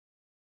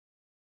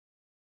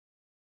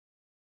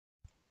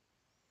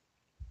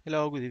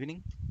Hello, good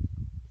evening.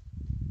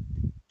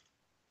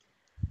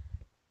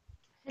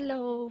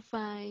 Hello,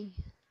 fine.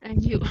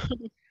 And you?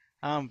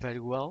 I'm very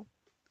well.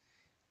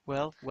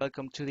 Well,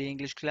 welcome to the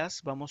English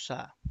class. Vamos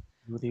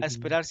Good a evening.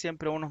 esperar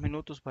siempre unos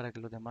minutos para que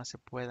los demás se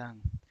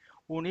puedan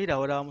unir.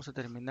 Ahora vamos a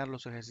terminar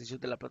los ejercicios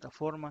de la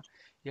plataforma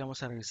y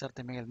vamos a revisar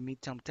también el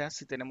midterm test.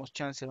 Si tenemos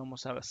chance,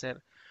 vamos a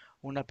hacer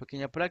una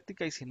pequeña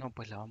práctica y si no,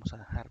 pues la vamos a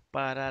dejar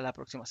para la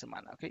próxima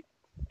semana, ¿ok?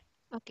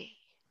 Okay.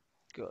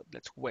 Good.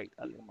 Let's wait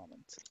a little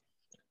moment.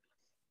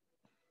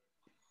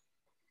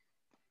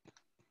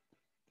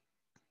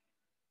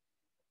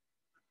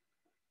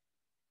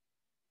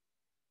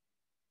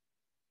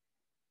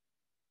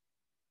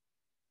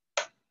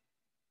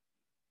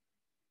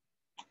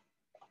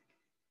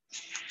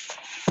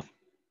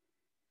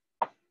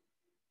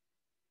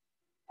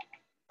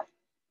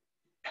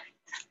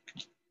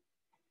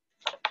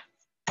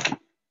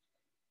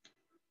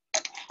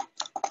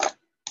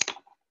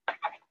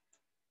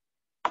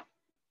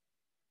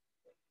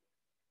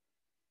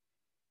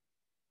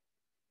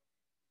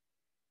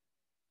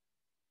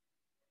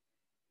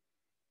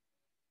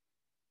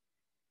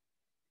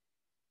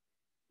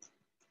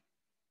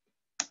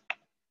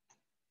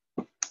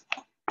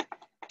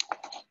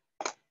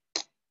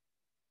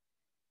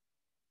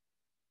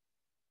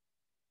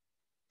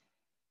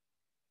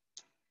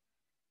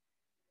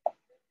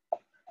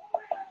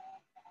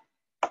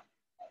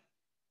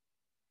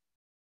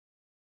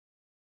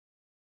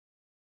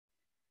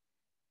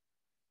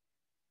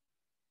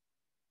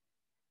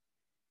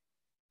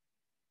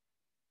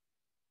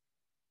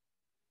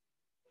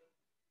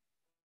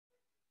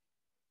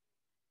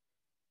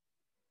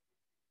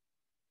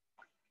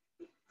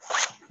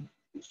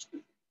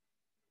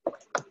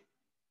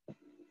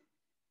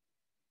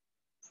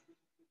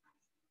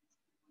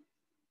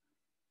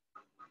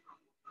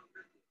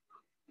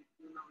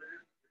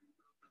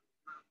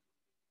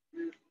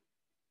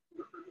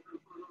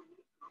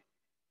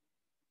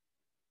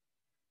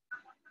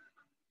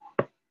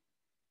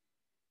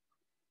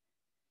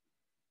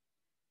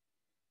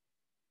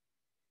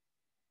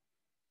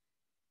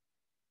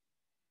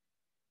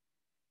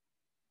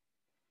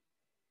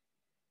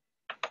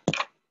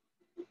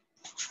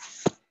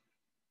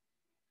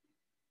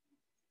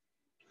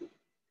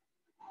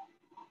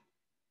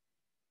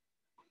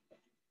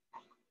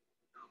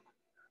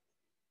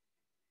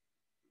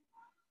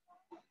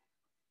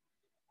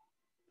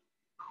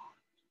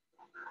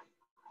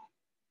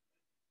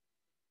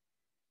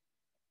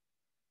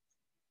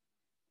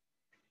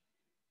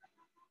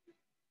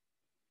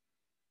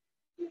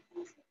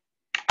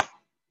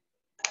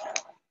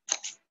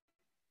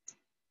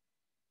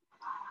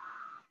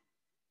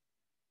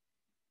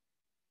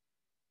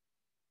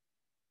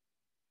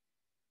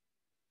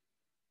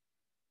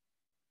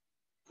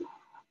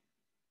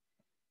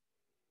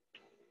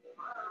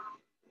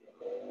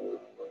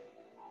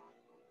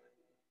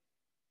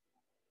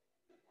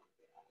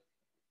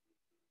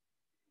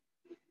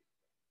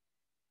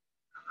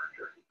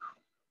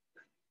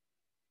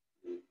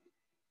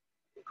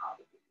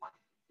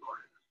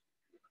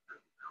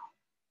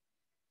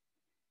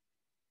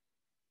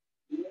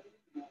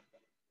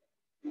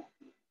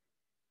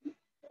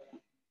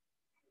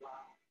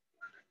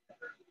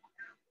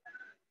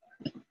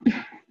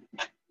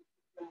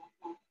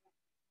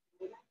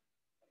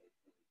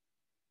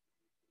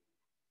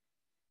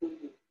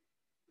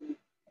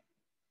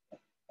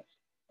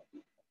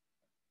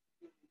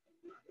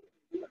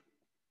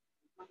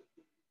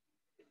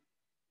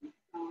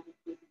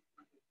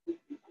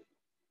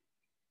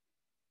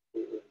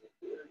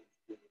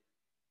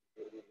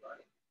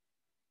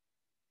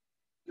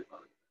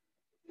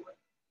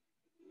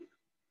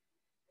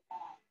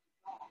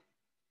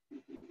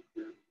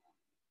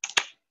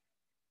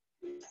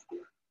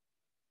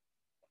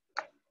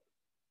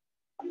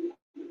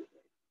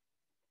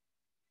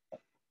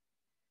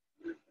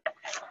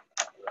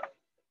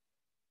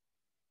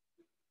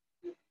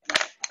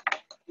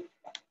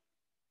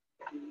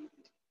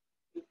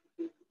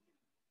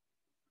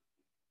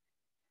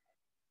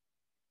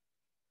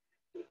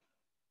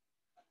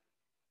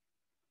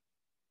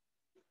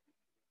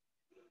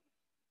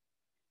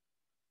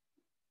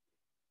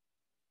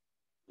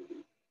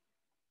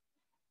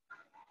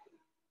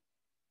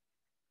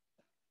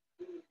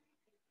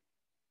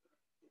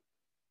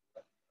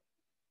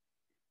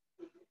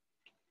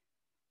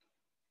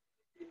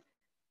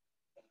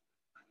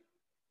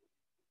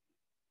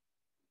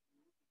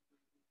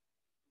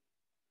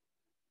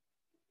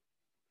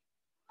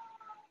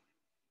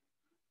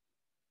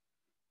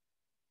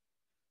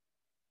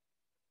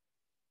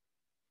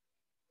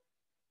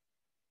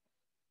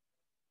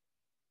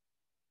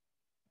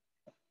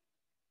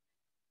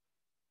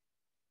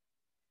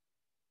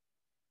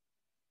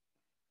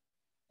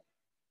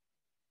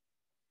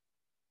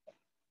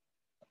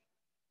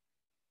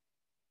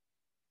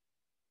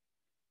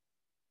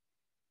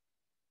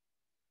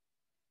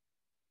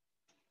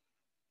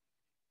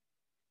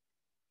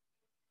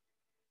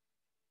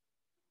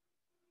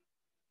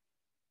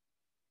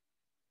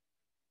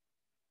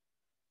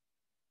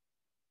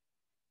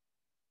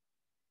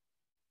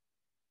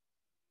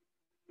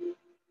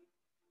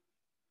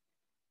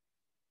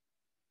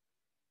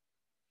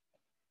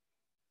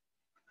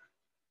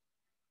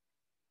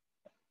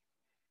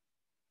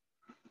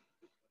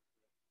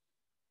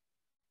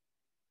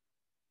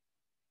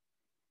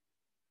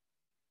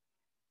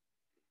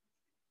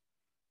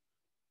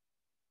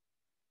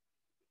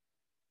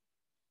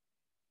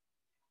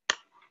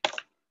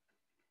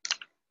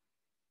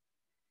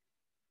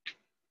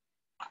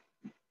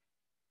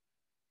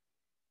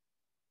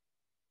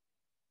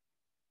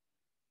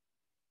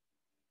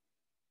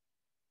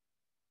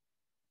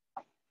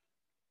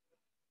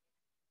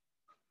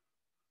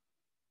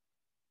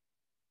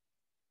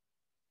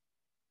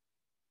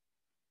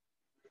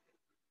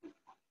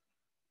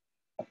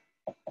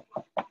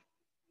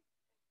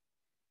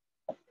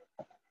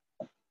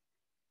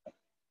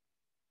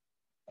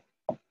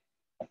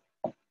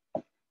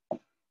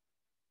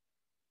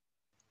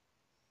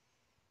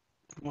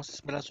 Vamos a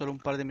esperar solo un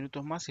par de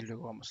minutos más y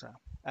luego vamos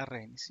a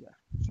reiniciar.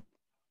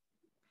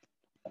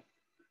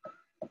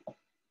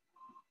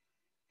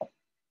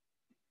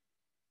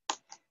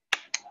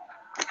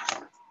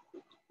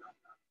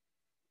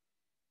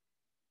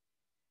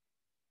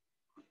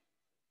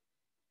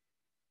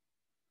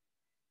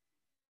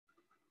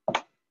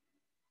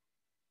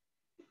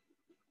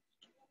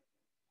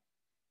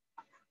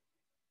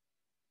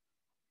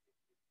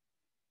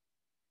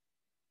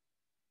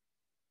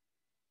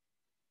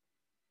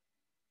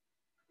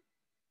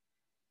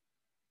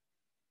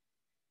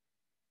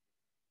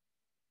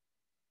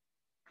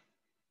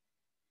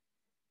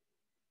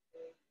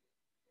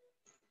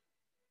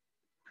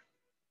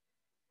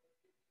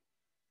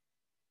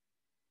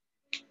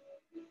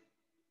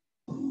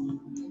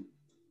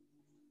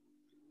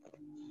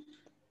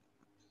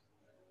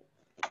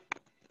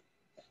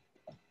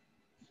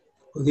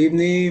 Good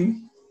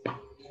evening.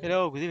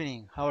 Hello, good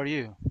evening. How are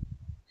you?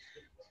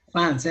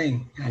 Fine,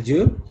 thanks. And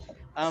you?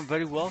 I'm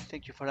very well,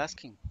 thank you for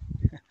asking.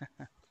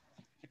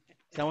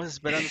 Estamos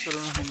esperando solo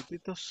unos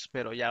minutitos,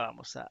 pero ya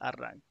vamos a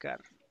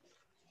arrancar.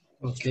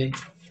 Okay.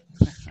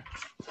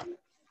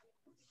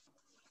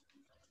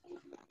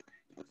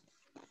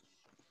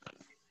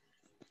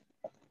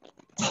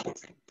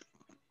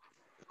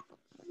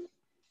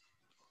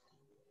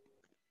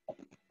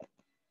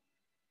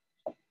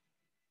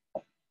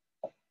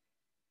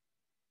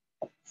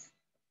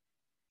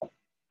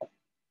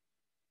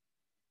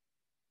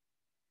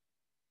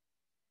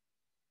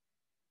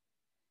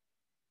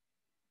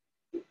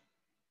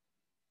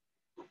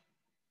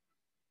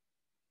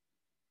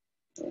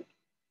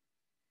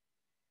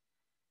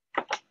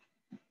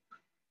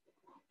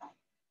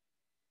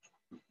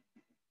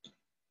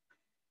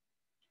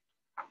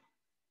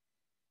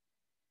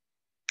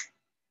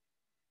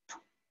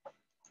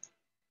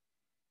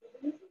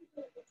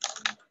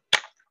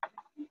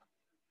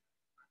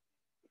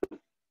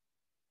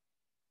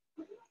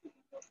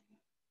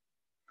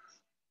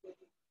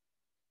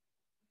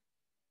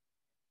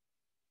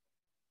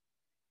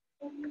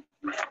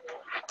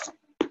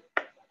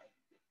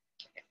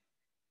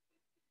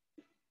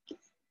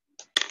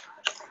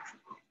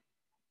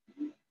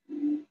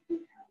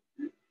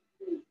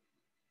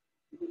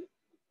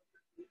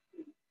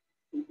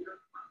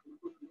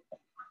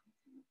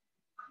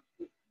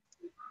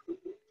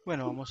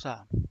 Bueno, vamos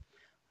a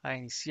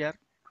iniciar.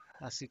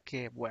 Así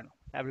que, bueno,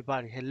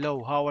 everybody,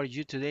 hello, how are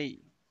you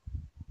today?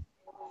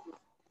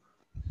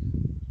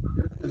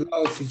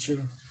 Hello,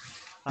 teacher.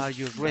 Are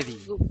you Very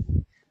ready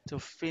good. to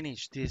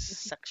finish this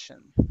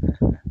section?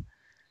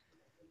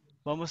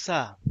 Vamos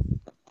a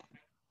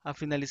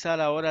finalizar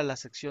ahora la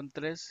sección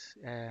 3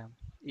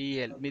 y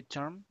el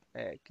midterm.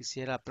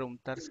 Quisiera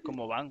preguntar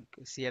cómo van,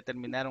 que si ya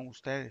terminaron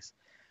ustedes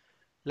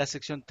la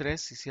sección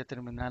 3 y si ya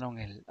terminaron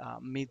el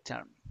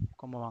midterm.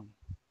 ¿Cómo van?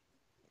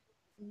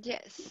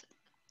 Yes.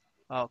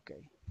 Ok.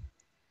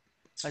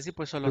 Así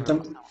pues solo Yo, tam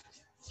repasamos.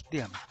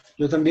 Dígame.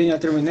 yo también ya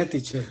terminé,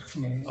 teacher.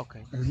 Me Ok.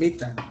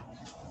 permitan.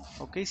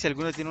 Ok, si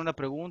alguno tiene una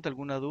pregunta,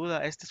 alguna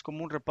duda, este es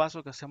como un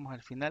repaso que hacemos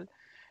al final.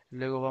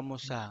 Luego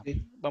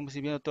Sí. vamos a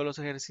ir viendo todos los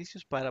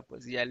ejercicios para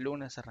pues ya el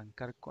lunes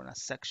arrancar con la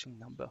section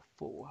number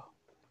 4.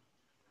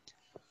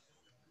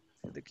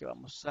 De que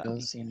vamos a...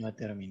 Yo sí no he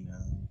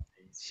terminado.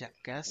 Ya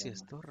casi,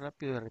 esto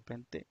rápido de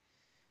repente.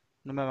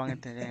 No me van a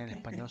entender en el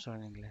español, solo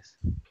en inglés.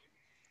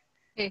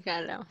 Que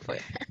jalan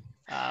fuera.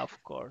 Of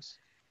course.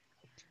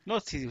 No,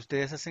 si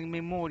ustedes hacen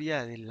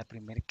memoria de la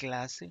primera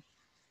clase,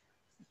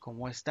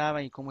 cómo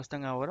estaban y cómo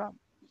están ahora,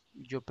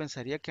 yo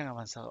pensaría que han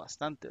avanzado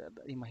bastante,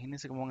 ¿verdad?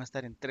 Imagínense cómo van a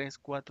estar en 3,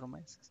 4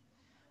 meses.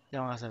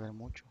 Ya van a saber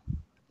mucho.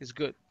 It's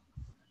good.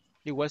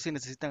 Igual si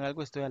necesitan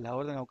algo, estoy a la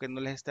orden, aunque no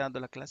les esté dando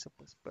la clase,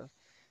 pues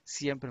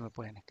siempre me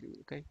pueden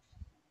escribir, ¿ok?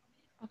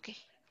 Okay.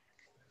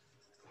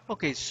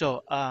 Okay,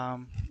 so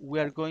we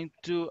are going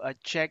to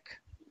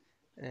check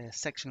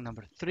section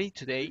number 3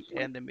 today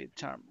and the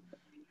midterm.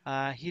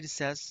 Here it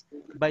says,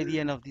 by the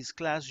end of this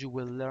class, you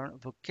will learn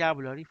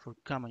vocabulary for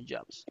common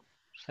jobs.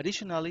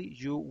 Additionally,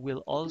 you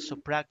will also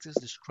practice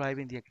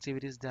describing the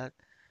activities that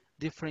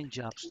different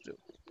jobs do.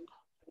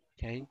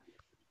 Okay,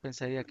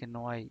 pensaría que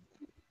no hay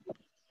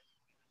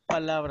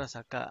palabras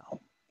acá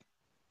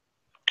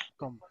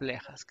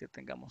complejas que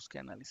tengamos que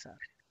analizar.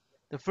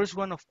 The first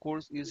one, of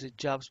course, is the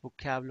jobs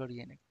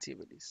vocabulary and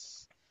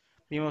activities.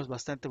 Vimos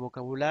bastante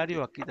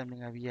vocabulario, aquí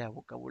también había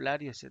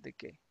vocabulario, así de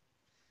que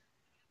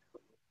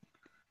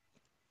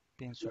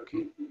pienso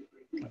que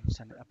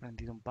hemos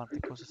aprendido un par de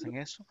cosas en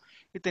eso.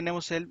 Y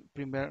tenemos el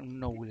primer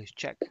knowledge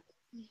check.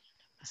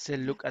 Say,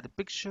 look at the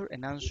picture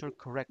and answer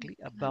correctly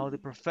about the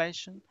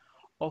profession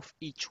of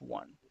each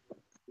one.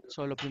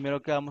 So, lo primero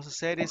que vamos a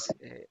hacer es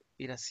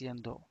ir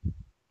haciendo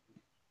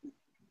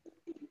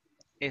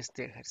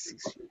este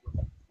ejercicio.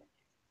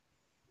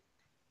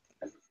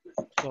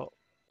 So,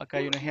 acá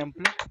hay un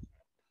ejemplo.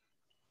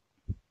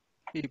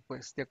 Y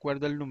pues de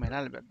acuerdo al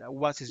numeral, ¿verdad?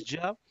 What's his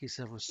job? He's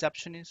a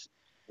receptionist.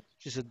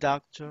 She's a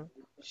doctor.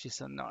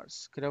 She's a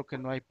nurse. Creo que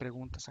no hay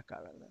preguntas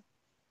acá, ¿verdad?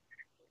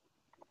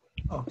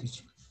 Oh,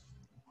 teacher.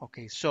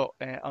 Okay, so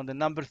on the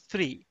number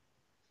 3,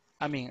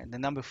 the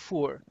number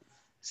 4,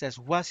 Says,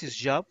 what's his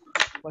job?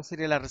 ¿Cuál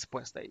sería la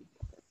respuesta ahí?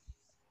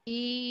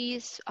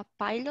 Is a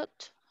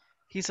pilot.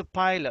 He's a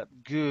pilot.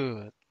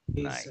 Good.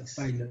 He's a Nice.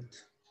 pilot.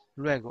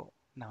 Luego,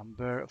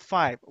 number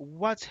 5.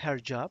 What's her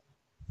job?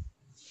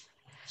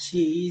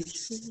 She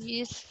is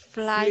He is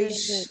flight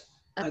fish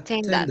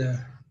attendant. attendant.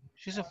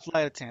 She's a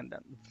flight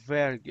attendant.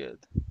 Very good.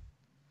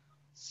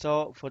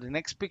 So, for the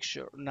next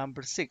picture,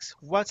 number 6.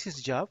 What's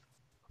his job?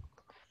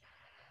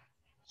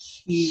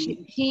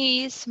 He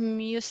He is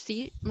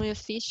musician.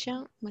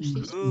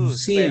 Good.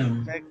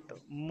 museum. Perfecto.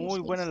 Muy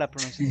buena la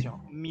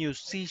pronunciación.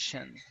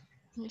 Musician.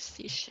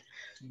 Musician.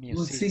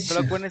 Music.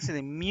 Solo Musician. acuérdense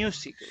de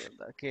music,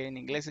 ¿verdad? Que en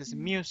inglés es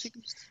music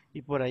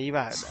y por ahí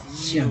va, ¿verdad?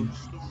 Musician.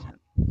 Musician.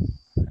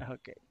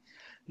 Okay.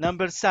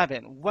 Number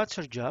 7. What's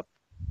her job?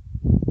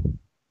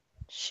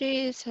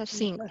 She is a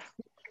singer.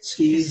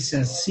 She is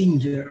a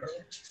singer.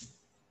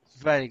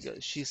 Very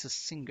good. She's a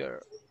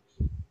singer.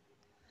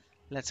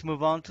 Let's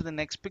move on to the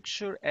next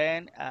picture,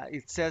 and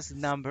it says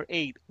number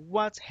 8.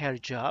 What's her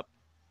job?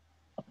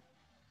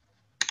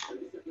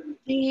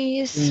 He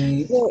is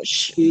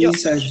Josh. She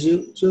is a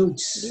judge.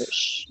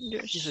 Josh.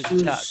 She's a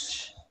Judge.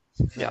 judge.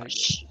 Very good.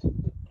 Josh.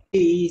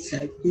 He is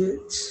a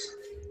judge.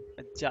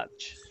 A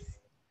judge.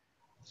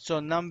 So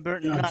number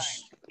 9.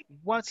 Judge.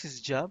 What's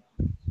his job?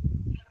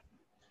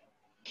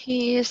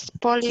 He is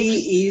police.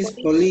 He is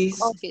police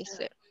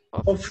officer.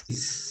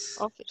 office.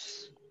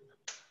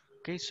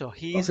 Okay, so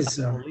he's a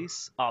Officer.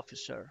 police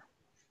officer.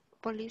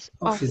 Police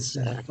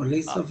Officer. officer.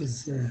 Police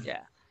Officer. officer.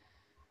 Yeah.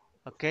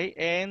 Okay,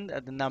 and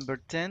at the number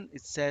 10,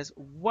 it says,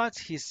 what's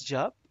his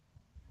job?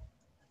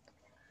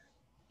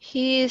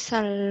 He is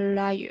a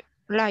liar.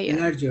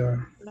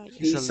 Larger.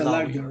 He's He a is a lawyer.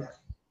 larger.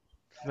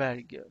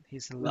 Very good.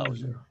 He's a lawyer.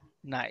 Larger.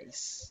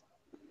 Nice.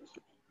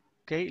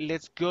 Okay,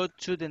 let's go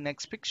to the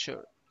next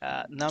picture.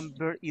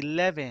 Number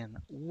 11.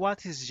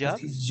 What's his job?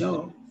 That's his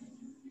job.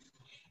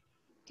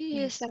 He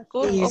is a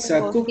cook He is a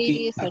or cookie.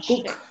 he is A a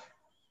cook. chef.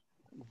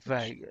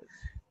 Very good.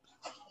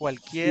 He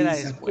Cualquiera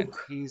is es a bueno.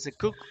 cook. He's a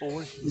cook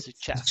or he's a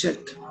chef. Check.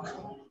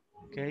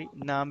 Okay,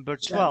 number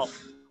 12.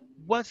 Chef.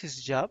 What's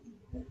his job?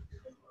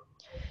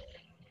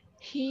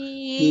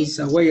 He He's is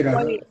a waiter.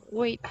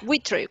 waiter.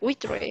 Waiter.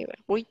 Waiter.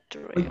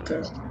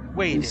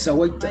 He's a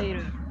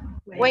waiter.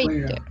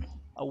 Waiter.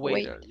 A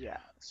waiter, yeah.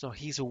 So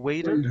he's a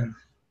waiter. Waiter.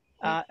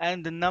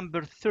 And the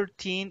number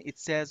 13, it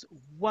says,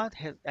 what's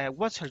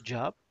her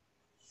job?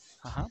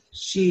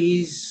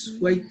 She is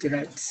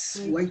waitress.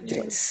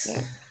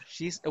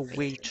 She's a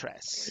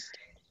waitress.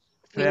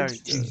 Very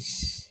good.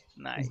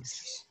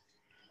 Nice.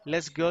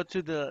 Let's go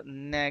to the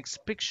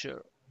next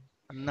picture.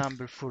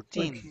 Number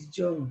 14. What's his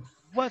job?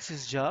 What's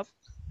his job?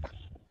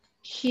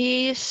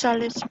 He is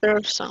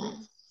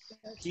salesperson.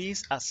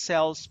 He's a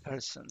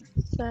salesperson.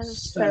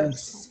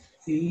 Salesperson.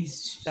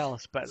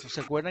 Salesperson.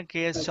 ¿Se acuerdan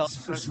qué es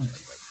salesperson?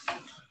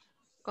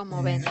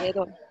 Como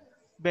vendedor.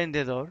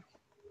 Vendedor.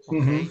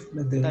 Okay.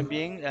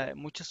 También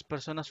muchas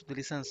personas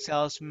utilizan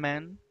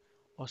salesman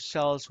o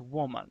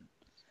saleswoman.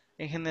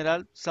 En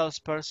general,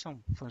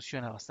 salesperson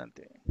funciona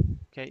bastante bien.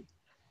 Okay.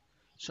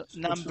 So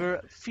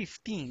number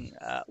 15.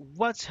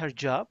 What's her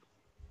job?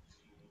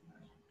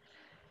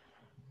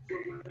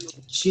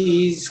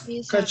 She's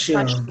He's a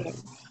cashier.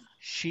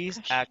 She's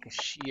a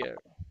cashier.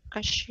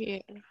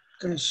 Cashier.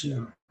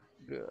 Cashier.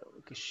 Good.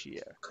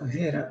 Cashier.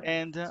 Cajera.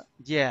 And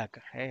yeah,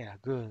 cajera.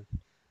 Good.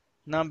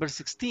 Number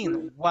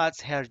 16.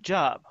 What's her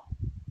job?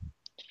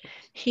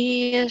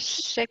 He is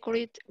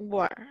security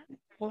guard.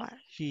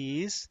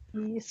 She is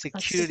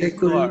security Security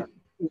guard.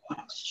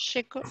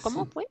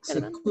 ¿Cómo fue?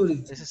 Perdón.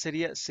 Security. Ese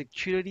sería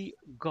security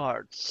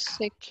guard.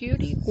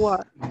 Security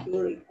guard.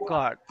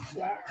 Guard.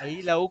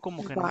 Ahí la U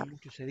como que no Guard.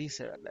 mucho se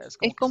dice, ¿verdad? Es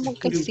como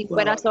que security si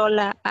fuera guard. solo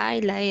la A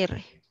y la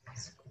R.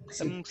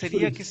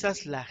 Sería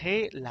quizás la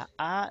G, la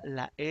A,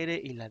 la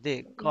R y la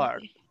D.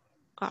 Guard.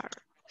 Guard.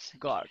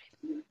 Guard.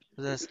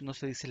 Entonces no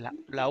se dice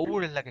la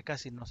U es la que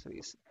casi no se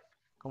dice.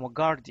 Como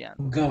guardian.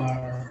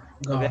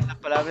 Vean las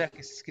palabras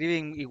que se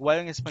escriben igual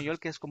en español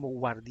que es como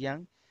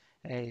guardián.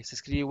 Se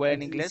escribe igual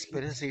en inglés,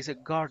 pero ese se dice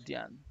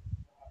guardian.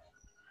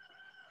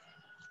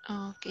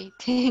 Okay,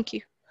 thank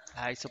you.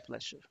 It's a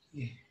pleasure.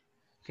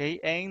 Okay,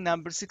 and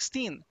number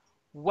 16.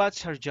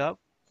 What's her job?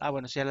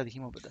 Bueno, ya la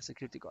dijimos, ¿verdad?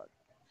 Security guard.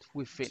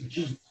 We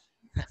finished.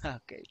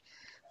 Okay.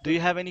 Do you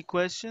have any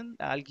question?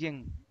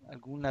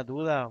 ¿Alguna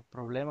duda o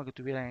problema que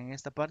tuvieran en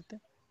esta parte?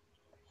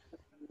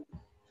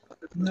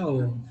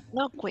 No.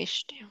 No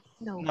question.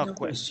 No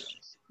question.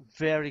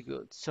 Very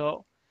good.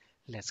 So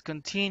let's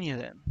continue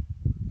then.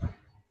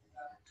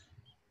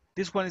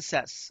 This one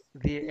says,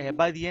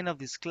 by the end of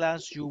this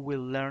class, you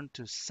will learn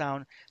to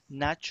sound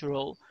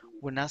natural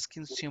when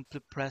asking simple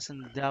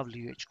present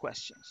WH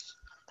questions.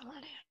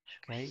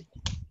 Okay.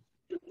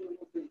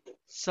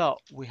 So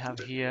we have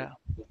here.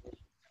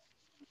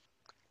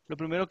 Lo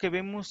primero que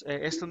vemos,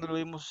 esto no lo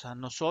vimos a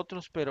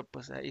nosotros, pero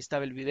pues ahí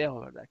estaba el video,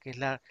 ¿verdad? Que es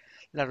la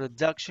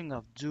reduction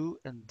of do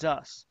and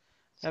does.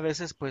 A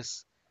veces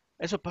pues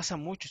eso pasa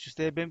mucho. Si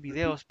ustedes ven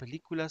videos,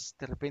 películas,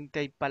 de repente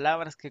hay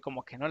palabras que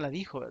como que no la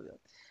dijo, ¿verdad?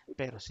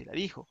 Pero sí la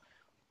dijo.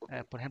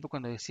 Por ejemplo,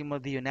 cuando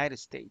decimos the United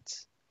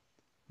States.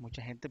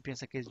 Mucha gente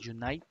piensa que es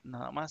unite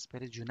nada más,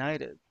 pero es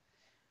united.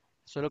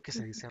 Solo que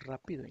se dice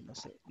rápido y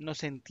no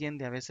se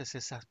entiende a veces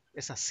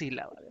esa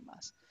sílaba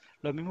además.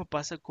 Lo mismo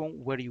pasa con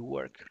where you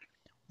work.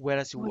 Where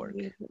does you Where work?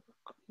 you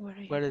work,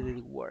 where you Where did work,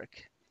 you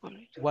work? where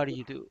you What do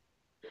you do?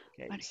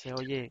 Okay, what se you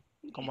do. oye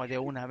como de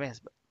una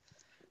vez.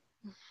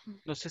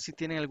 No sé si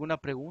tienen alguna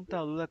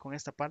pregunta o duda con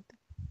esta parte.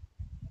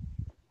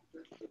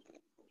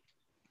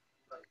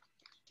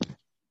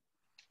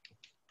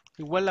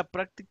 Igual la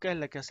práctica es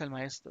la que hace el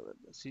maestro,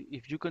 ¿verdad? Si,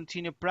 if you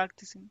continue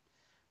practicing,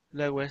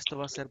 luego esto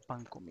va a ser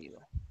pan comido.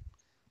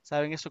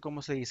 ¿Saben eso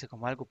cómo se dice?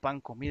 Como algo pan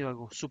comido,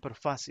 algo súper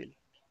fácil.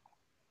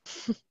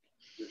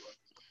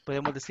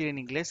 Podemos decir en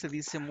inglés, se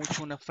dice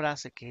mucho una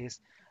frase que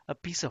es a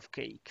piece of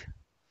cake.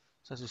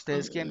 O sea, si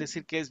ustedes quieren Mm,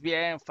 decir que es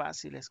bien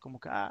fácil, es como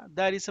que,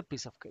 that is a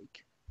piece of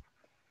cake.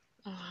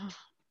 ajá,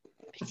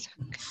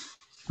 exacto.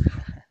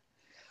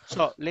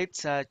 So,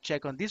 let's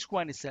check on this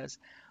one. It says,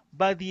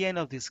 by the end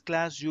of this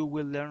class, you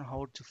will learn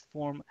how to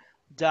form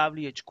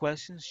WH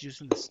questions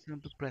using the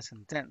simple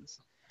present tense.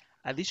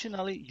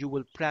 Additionally, you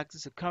will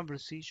practice a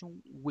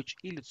conversation which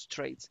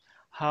illustrates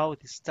how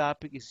this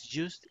topic is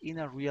used in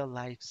a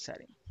real-life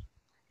setting.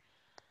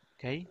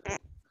 Okay.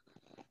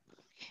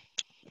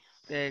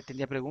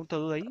 ¿Tenía pregunta o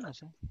duda ahí? No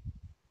sé.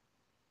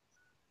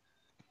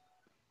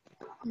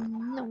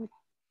 No.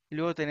 Y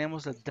luego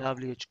tenemos las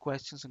WH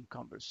questions and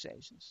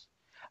conversations.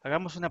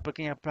 Hagamos una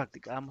pequeña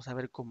práctica. Vamos a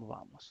ver cómo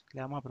vamos.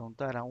 Le vamos a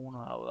preguntar a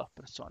una o dos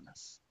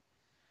personas.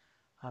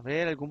 A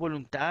ver, algún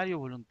voluntario,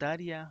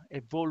 voluntaria, a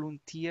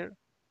volunteer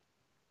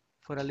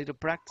for a little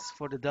practice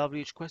for the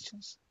WH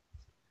questions.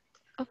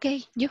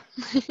 Okay, you.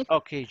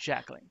 Okay,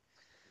 Jacqueline.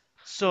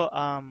 So,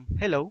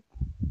 hello.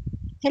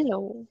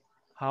 Hello.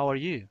 How are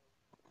you?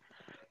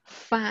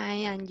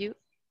 Fine, and you?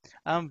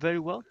 I'm very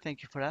well.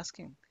 Thank you for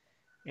asking.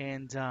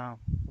 And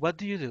what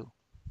do you do?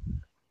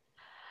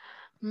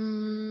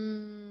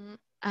 Mm,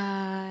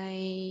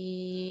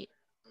 I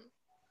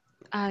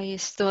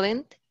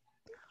student.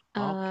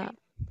 Uh, Okay.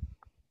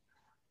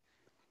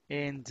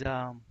 And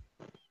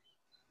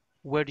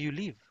where do you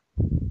live?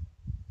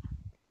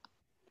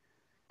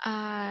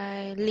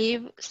 I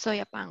live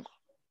Soyapango.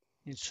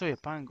 In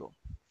Soyapango.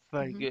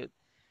 Very Mhm. good.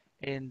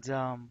 And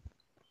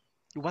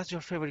what's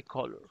your favorite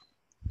color?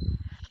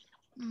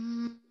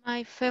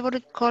 My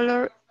favorite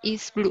color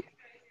is blue.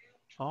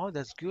 Oh,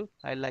 that's good.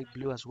 I like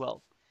blue as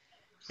well.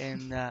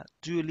 And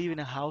do you live in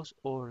a house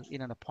or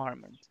in an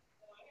apartment?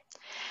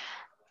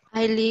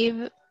 I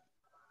live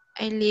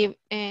I live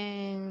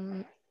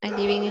in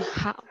a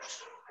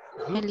house.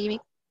 I Good. live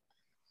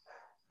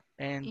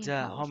And in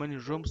how house. many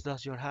rooms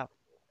does your have?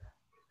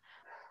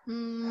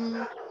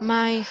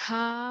 My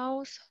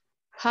house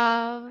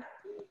have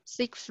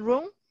 6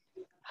 room.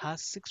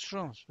 Has 6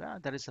 rooms. Yeah,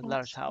 that is a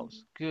large Has,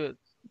 house. Good.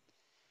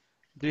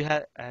 Do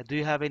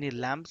you have any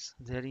lamps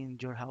there in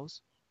your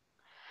house?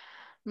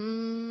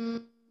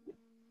 mm,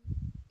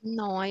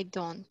 no, I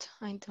don't.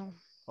 I don't.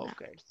 No.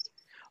 Okay.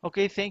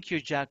 Okay, thank you,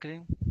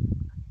 Jacqueline.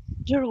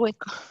 You're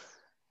welcome.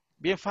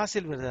 Bien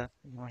fácil, ¿verdad?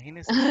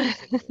 Imagínense ustedes.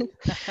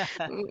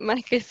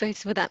 Más que estoy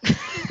sudando.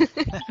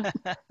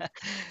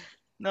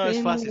 No, es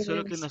Estoy muy fácil,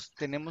 solo que nerviosa.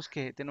 tenemos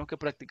que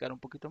practicar un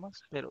poquito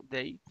más, pero de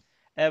ahí,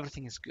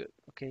 everything is good,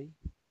 okay?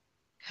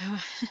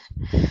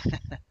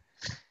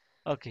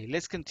 Okay,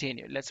 let's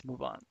continue, let's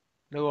move on.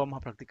 Luego vamos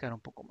a practicar un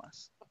poco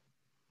más.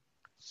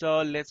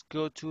 So, let's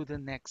go to the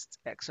next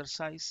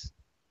exercise.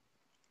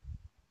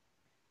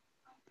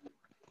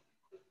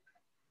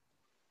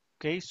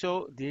 Okay,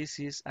 so this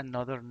is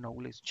another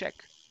knowledge check.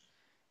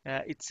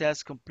 It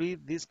says complete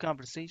this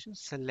conversation,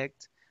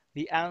 select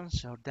the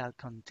answer that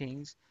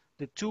contains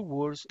the 2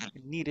 words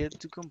needed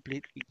to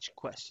complete each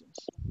question.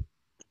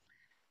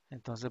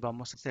 Entonces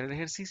vamos a hacer el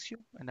ejercicio.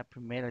 En la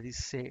primera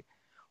dice,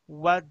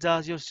 what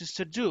does your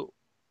sister do?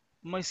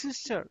 My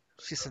sister,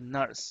 she's a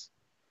nurse.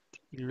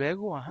 Y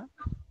luego,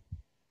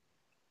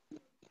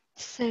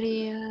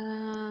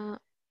 Sería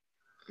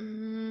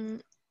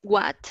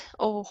what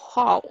o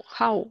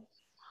how?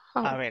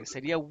 a ver,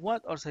 ¿sería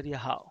what o sería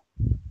how?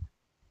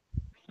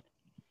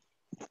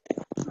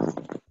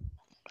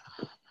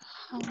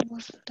 How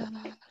was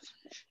that?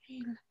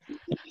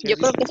 ¿Qué Yo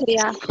creo que dice?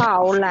 sería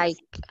how,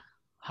 like.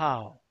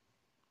 How.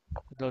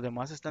 ¿Los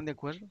demás están de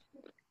acuerdo?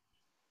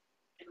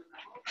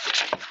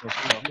 Yo Do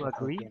creo you que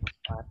agree? cualquier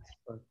parte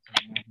porque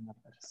no es una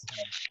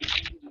persona.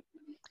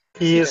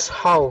 Sí, Is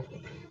how.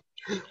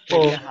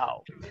 O sería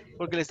how.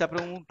 Porque le está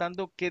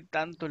preguntando qué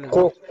tanto le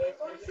cu- gusta.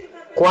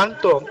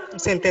 cuánto,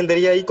 se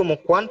entendería ahí como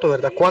cuánto,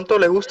 ¿verdad? ¿Cuánto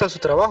le gusta su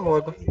trabajo?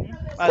 ¿Verdad? Ujú,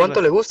 algo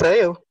 ¿Cuánto le así. gusta a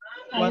ellos?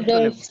 ¿Cuánto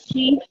le Does gusta?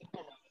 she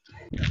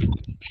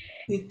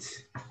It,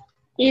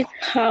 is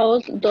how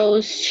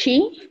does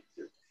she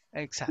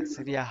Exacto.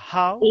 Sería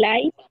how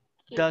like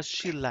does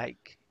she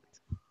like?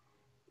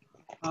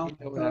 how Y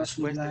luego la does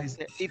she respuesta like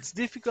dice, it's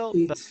difficult,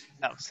 it? but she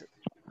loves it.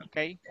 ¿Ok?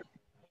 ¿Qué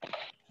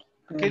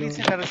Pero,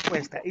 dice en la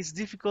respuesta? It's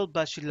difficult,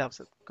 but she loves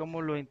it.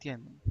 ¿Cómo lo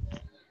entienden?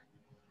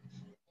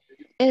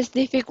 Es it,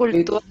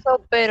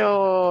 dificultoso,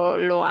 pero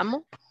lo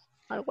amo.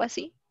 Algo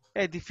así.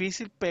 Es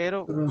difícil,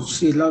 pero pero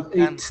she le love it.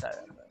 encanta,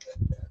 ¿verdad?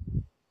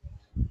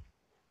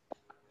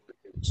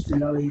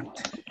 Love it.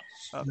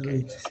 Love Okay.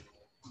 it.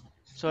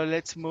 So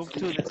let's move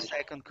to the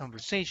second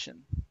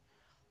conversation.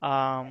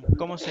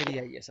 ¿Cómo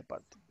sería ahí esa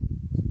parte?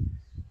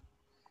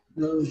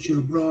 Loves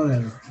your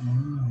brother.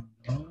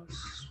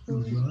 Loves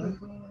your brother.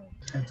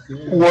 That's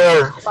good.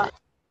 Where?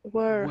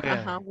 Where, Where.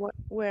 ajá,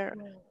 where.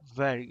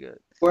 Very good.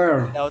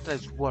 Where? La otra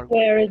es work.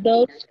 Where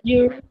does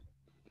your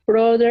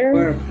brother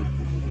Where?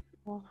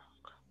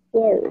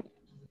 work?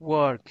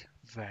 Work.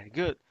 Very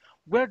good.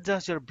 Where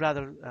does your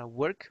brother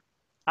work?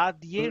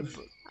 At the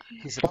airport.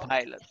 He's a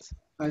pilot.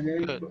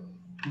 Good.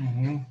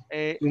 Un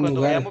Cuando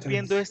lugar vayamos está.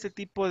 viendo este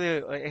tipo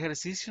de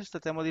ejercicios,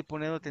 tratemos de ir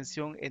poniendo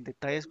atención en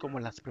detalles como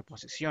las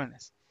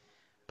preposiciones,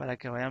 para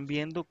que vayan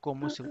viendo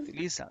cómo se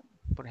utilizan.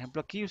 Por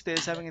ejemplo, aquí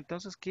ustedes saben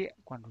entonces que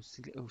cuando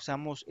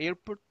usamos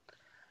airport,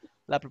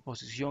 la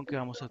preposición que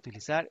vamos a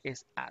utilizar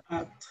es at.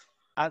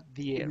 At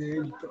the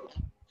airport.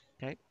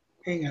 Okay?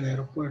 En el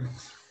aeropuerto.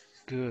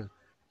 Good.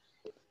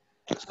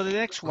 So the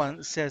next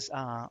one says,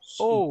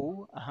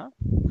 oh,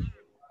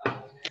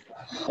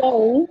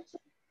 How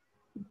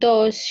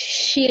does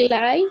she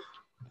like?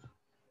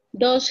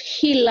 Does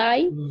he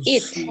like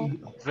it? Sí,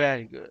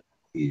 very good.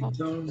 y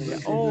don't Sería,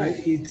 like oh,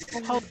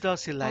 it. how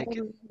does he like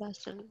it?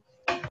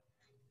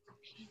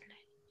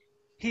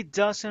 He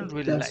doesn't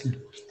really like it.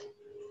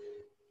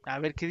 A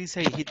ver, ¿qué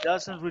dice ahí? He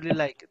doesn't really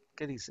like it.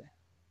 ¿Qué dice?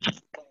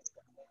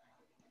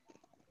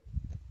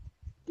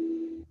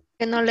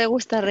 Que no le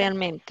gusta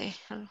realmente.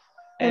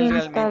 Él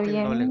Está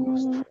realmente no le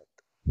gusta. bien.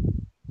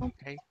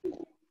 Okay.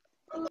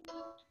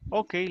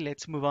 Okay,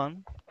 let's move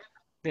on.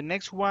 The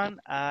next one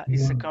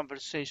is a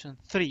conversation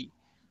 3.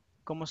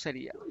 ¿Cómo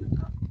sería?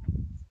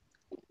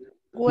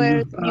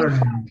 Where,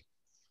 I'm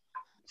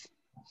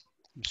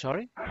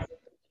sorry?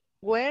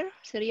 where,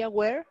 sería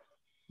where.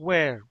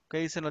 Where? ¿Qué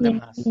dicen los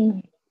demás?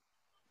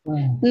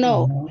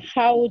 No,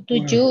 how do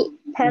you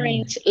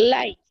parents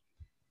like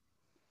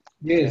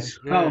Yes,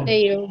 Very how? good.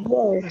 their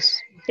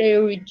works,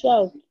 their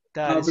job?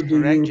 That How is do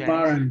correct, your Jenny.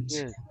 parents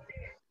Good.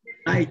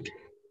 like?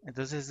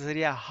 Entonces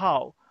sería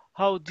how.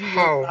 How do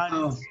your How?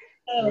 parents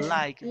How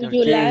like do their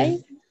you job?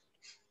 like?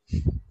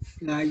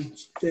 Like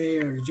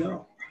their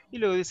job. Y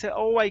luego dice,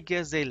 oh, I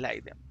guess they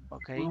like them.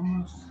 Okay.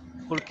 Vamos.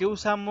 ¿Por qué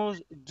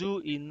usamos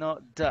do y no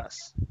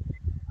does?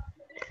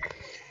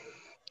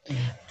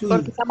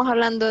 Porque estamos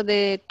hablando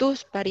de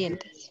tus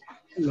parientes.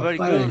 Los Very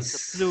good. The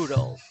padres.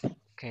 plural.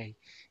 Okay.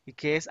 ¿Y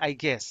qué es I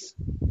guess?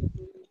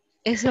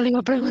 Eso le iba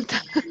a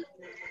preguntar.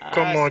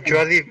 Como Sí.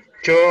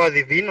 yo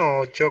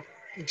adivino,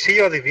 sí,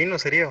 yo adivino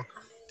sería.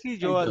 Sí,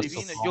 yo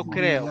adivino, yo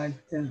creo.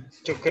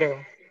 Yo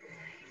creo.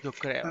 Yo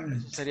creo.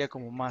 Eso sería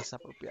como más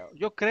apropiado.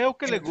 Yo creo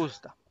que le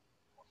gusta.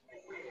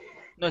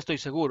 No estoy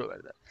seguro,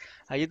 ¿verdad?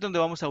 Ahí es donde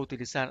vamos a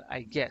utilizar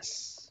I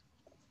guess.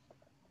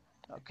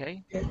 Ok.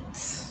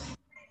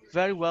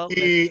 Very well.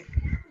 Y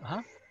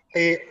Ajá.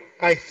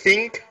 I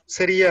think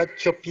sería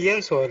yo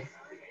pienso.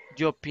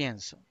 Yo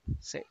pienso.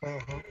 Sí.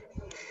 Ajá.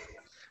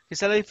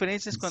 Quizá la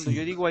diferencia es cuando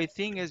yo digo I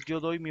think es yo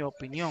doy mi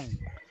opinión.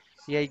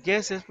 Y I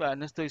guess es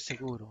no estoy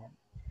seguro.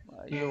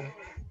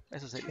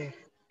 Eso sería. Sí.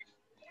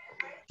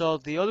 So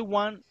the other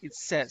one it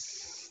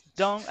says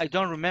I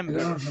don't I remember.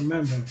 don't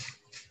remember.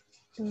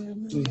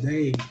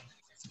 Today,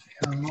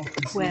 an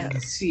office in the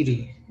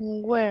city.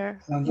 Where.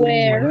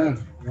 Where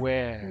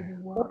Where?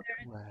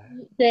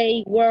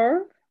 they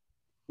were,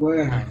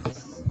 Where?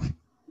 Nice.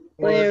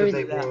 Where do Where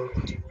they Queda work?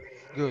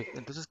 good.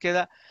 Entonces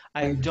queda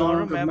I don't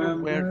remember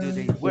where do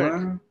they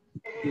work.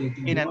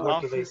 In an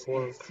Where do they office in the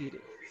work? city.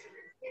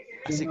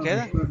 Yo Así no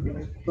queda.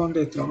 recuerdo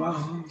dónde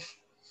trabajo.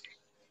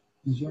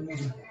 Yo no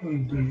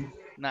recuerdo.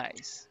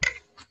 Nice.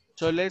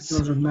 So let's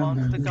Don't move on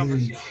remember to the the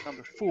conversation day.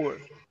 number 4.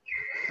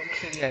 ¿Cómo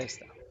sería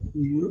esta?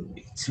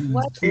 It's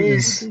What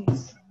this.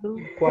 do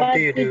What do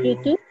you do you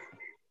do? do?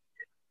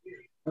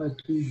 What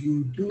do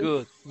you do?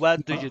 Good.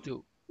 What do you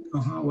do?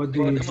 What do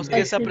you Recordemos do? que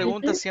What esa do you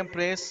pregunta do?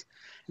 siempre es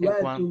en What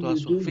do cuanto a you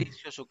su do?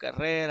 oficio, su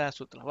carrera,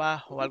 su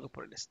trabajo o algo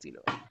por el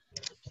estilo.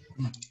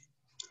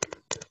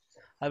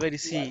 A ver, y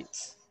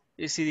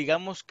si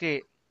digamos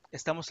que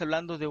estamos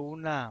hablando de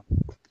una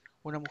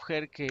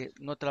mujer que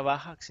no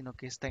trabaja, sino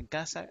que está en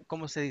casa,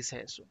 ¿cómo se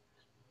dice eso?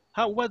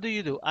 What do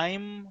you do?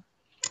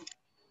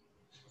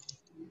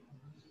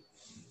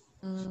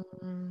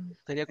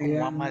 Sería I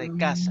como ama de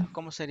casa. am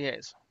 ¿Cómo sería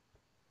eso?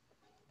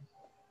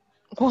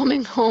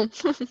 Coming home.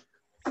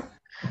 The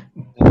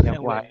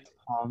Bueno, wife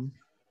home,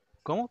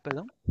 ¿cómo?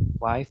 Perdón.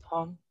 wife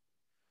home,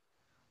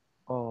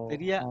 or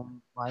Sería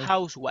home wife.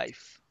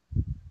 housewife.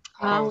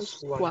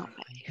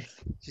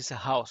 Housewife. She's a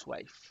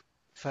housewife.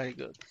 Very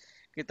good.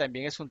 Que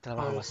también es un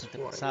trabajo bastante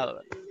pesado,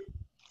 ¿verdad?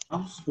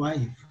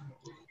 housewife.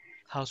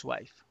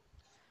 Housewife.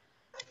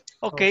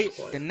 Okay,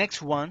 Housewife. the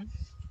next one.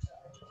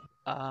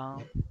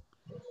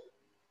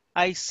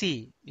 I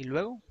see. ¿Y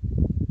luego?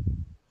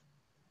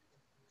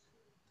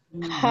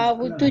 How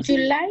do you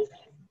like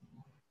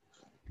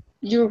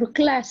your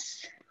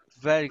class?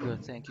 Very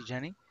good. Thank you,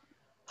 Jenny.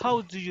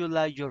 How do you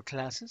like your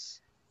classes?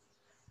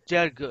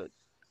 They're good.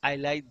 I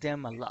like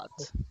them a lot.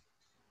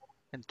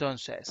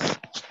 Entonces,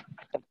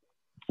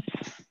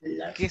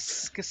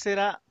 ¿qué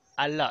será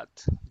a lot?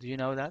 Do you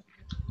know that?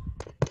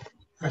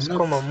 I Es love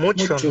como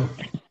mucho, mucho.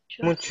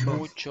 mucho.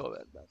 Mucho,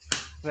 ¿verdad?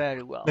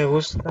 Very well. Me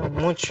gusta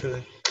mucho.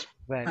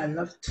 Very I good.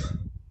 love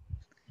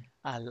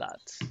A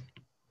lot.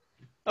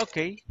 Ok.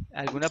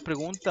 ¿Alguna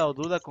pregunta o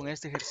duda con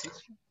este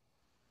ejercicio?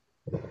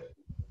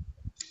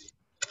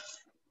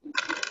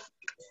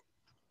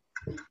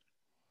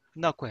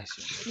 No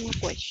questions. No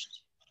question.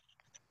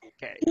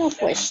 Okay. No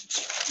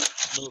question.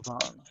 Move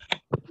on.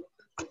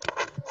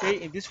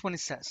 Okay, in this one it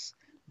says,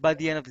 by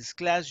the end of this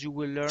class, you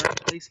will learn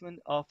placement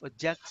of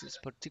adjectives.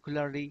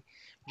 Particularly,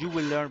 you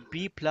will learn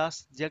be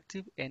plus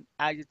adjective and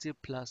adjective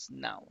plus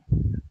noun.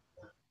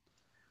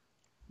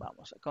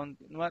 Vamos a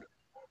continuar.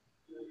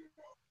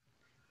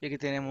 Y aquí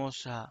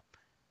tenemos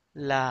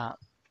la,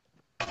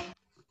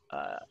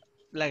 ah,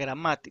 la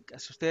gramática.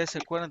 Si ustedes se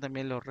acuerdan,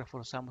 también lo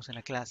reforzamos en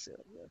la clase,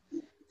 ¿verdad?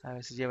 A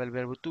veces lleva el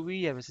verbo to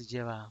be, a veces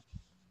lleva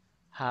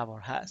have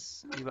or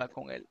has. Y va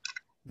con el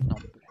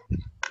nombre.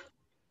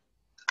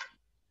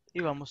 Y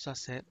vamos a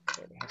hacer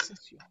el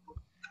ejercicio.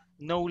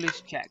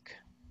 Knowledge check.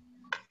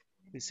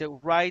 Dice,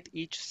 write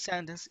each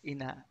sentence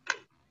in a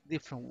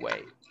different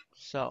way.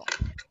 So,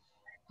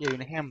 y hay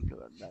un ejemplo,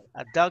 ¿verdad?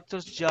 A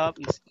doctor's job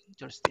is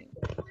interesting.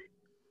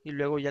 Y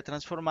luego ya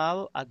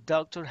transformado, a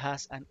doctor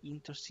has an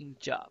interesting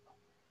job.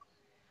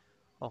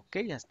 Ok,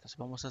 ya está.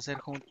 Vamos a hacer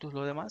juntos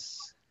lo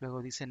demás.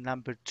 Luego dice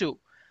number 2.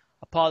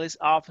 A police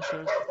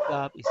officer's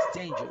job is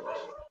dangerous.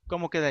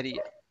 ¿Cómo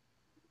quedaría?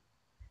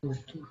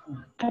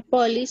 A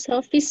police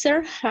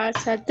officer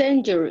has a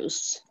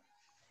dangerous.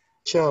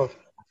 Job.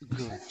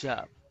 Good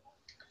job.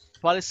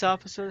 Police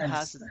officer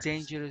has a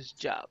dangerous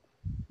job.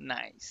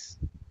 Nice.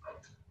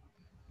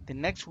 The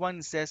next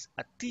one says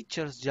a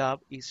teacher's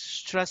job is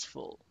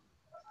stressful.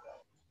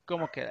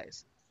 ¿Cómo queda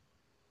eso?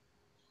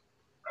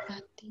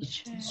 A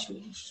teacher.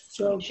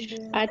 job.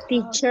 A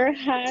teacher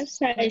has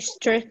a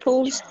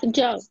stressful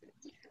job.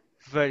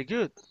 Very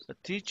good. A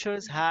teacher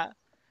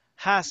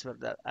has,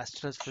 ¿verdad? A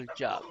stressful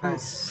job.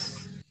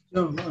 Has.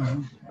 Job.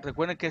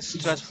 Recuerden que es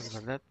stressful,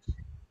 ¿verdad?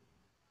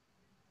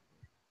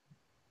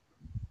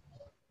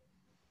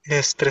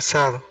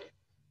 Estresado.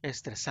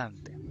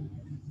 Estresante.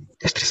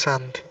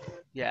 Estresante.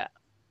 Ya.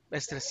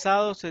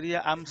 Estresado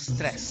sería I'm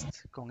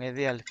stressed, con ed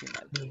al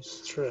final.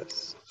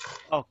 Stress.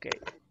 Ok.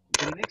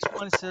 The next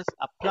one says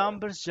a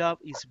plumber's job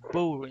is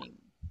boring.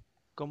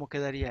 ¿Cómo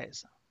quedaría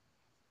esa?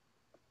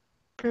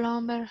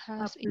 Plumber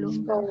has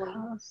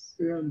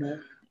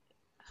Remember.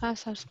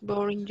 has a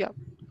boring job.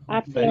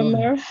 A Very good.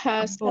 plumber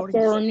has a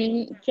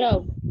burning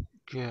job.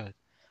 Good.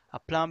 A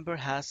plumber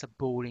has a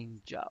boring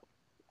job.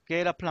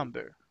 ¿Qué era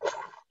plumber?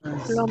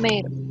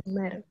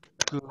 Plomero.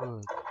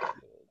 Good.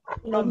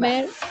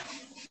 Plumber,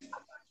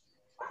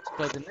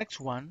 So the next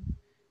one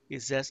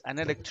is says an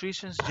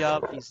electrician's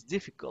job is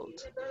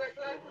difficult.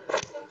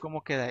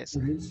 ¿Cómo queda esa?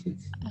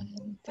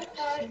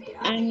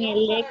 an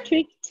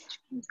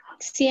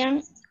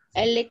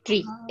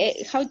electrician,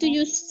 how do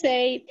you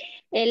say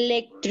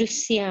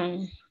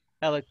electrician?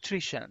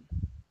 Electrician.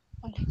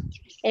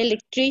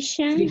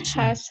 Electrician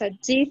has a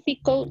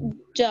difficult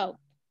job.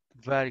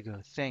 Very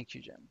good. Thank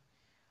you, Jen.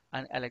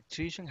 An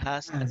electrician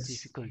has a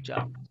difficult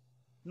job.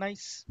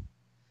 Nice.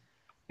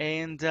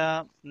 And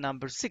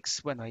number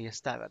 6, bueno, ahí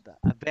está, ¿verdad?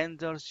 A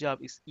vendor's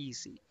job is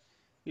easy.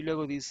 Y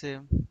luego dice,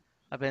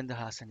 a vendor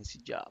has an easy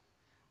job.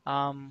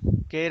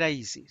 ¿Qué era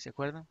easy? ¿Se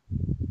acuerdan?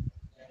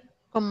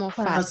 Como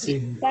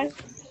fácil.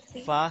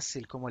 Fácil.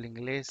 Fácil, como el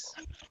inglés.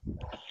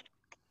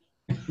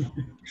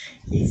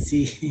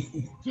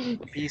 Easy.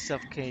 Piece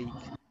of cake.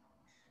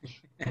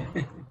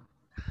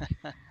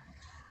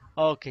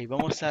 Ok,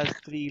 vamos al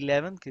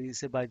 311 que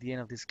dice, by the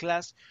end of this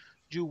class,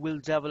 you will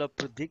develop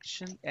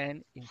prediction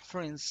and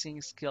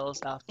inferencing skills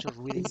after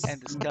reading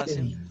and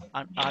discussing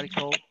an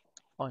article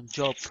on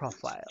job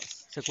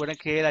profiles. ¿Se acuerdan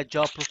qué era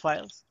job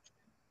profiles?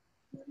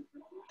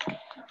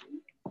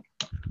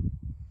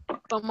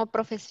 Como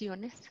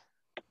profesiones.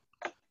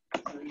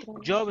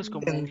 Job es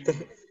como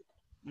Gente.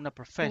 una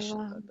profession,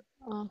 Ah,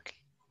 ¿verdad? ok.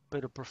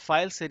 Pero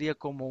profile sería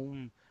como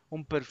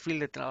un perfil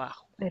de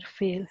trabajo.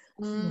 Perfil.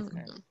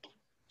 Okay,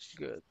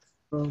 good.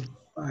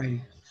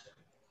 Profile.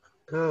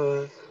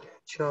 Good.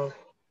 Job.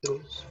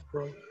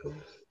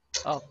 Profile.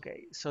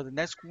 Okay, so the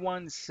next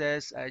one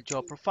says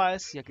job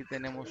profiles y aquí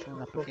tenemos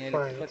una pequeña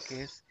lectura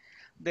que es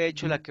de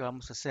hecho la que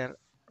vamos a hacer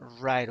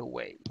right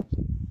away.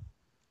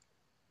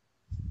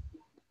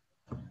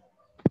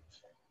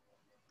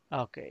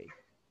 Okay,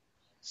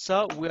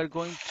 so we are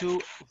going to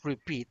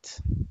repeat.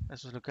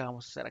 Eso es lo que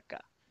vamos a hacer acá.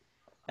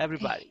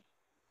 Everybody,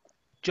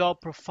 job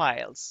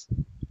profiles.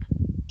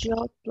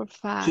 Job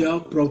profile.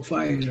 Job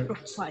profiler.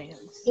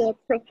 Profiles. Job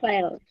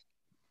profile.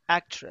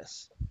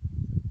 Actress.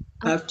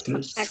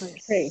 Actress.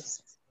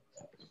 Actress.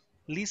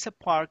 Lisa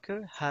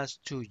Parker has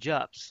 2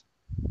 jobs.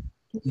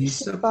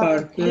 Lisa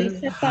Parker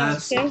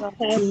has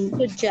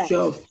two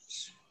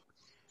jobs.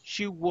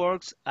 She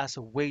works as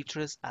a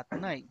waitress at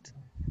night.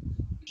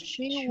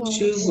 She She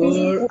works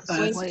works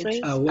as waitress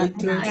a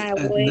waitress A at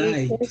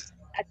night. waitress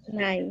at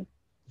night.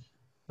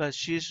 But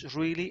she's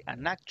really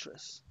an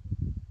actress.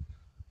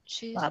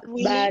 She's But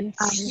really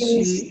But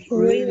she's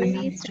really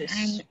an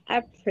actress.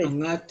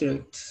 An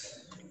actress.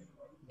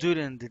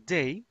 During the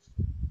day,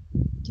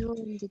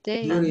 During the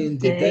day, During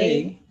the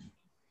day,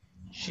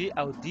 she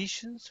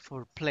auditions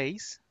for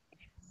plays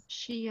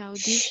she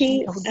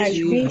She auditions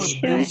she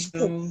auditions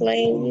to auditioned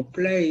play for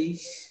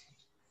plays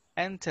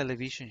and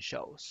television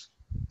shows.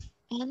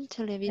 and and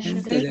television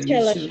and television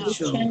television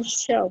shows.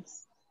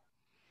 shows.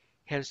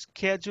 Her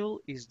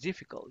schedule is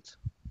difficult.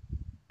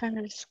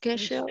 Her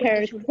schedule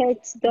Her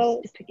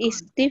schedule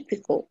is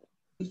difficult,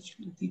 It's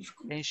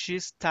difficult. And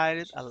she's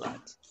tired a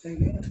lot,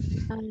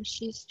 and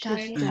she's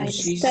tired And and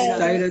she's studied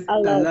tired a a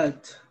lot,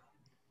 lot,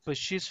 but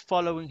she's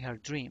following her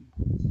dream.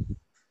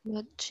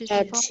 but she's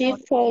but she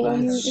but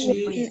following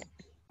she's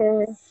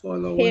her,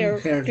 following her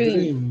her dream.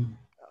 dream.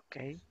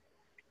 Okay.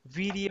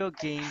 Video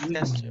game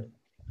tester.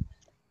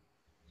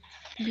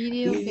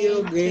 Dream. video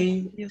Video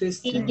game game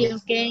tester. Video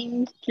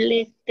game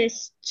play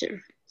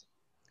tester.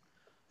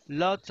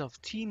 Lots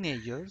of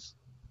teenagers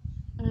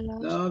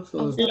lots Lots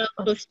of of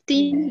Lot of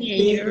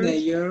teenagers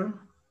teenagers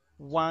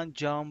want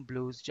John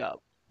Blue's job.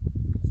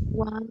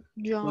 one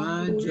John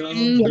want Blue John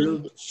want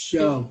Blue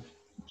job.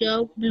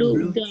 job blue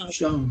Blue dog.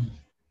 John.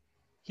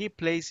 He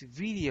plays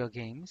video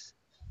games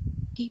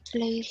he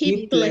plays He He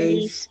video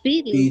plays plays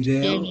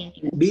video games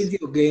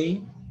video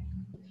game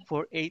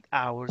for 8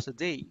 hours a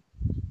day.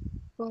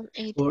 for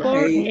 8 for for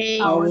hours 8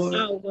 8 hours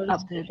hours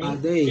a a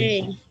day.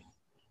 day,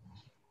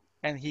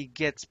 And he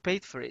gets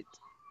paid for it.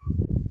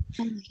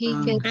 and he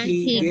And gets and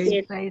he he gets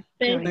gets paid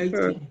paid.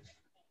 for.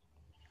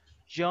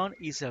 John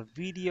is a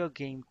video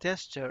game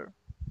tester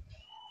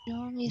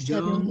John is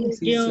a John video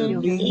is a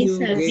John video is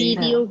a game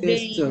video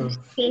tester game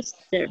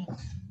tester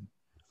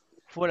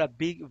for a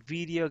big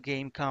video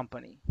game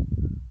company.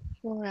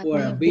 for a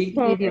for a big big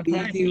for video a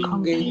big game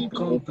video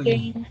company.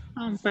 game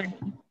company.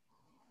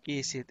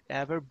 Is it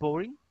ever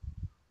boring?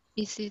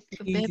 is it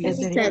Is very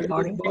Is it that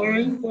very boring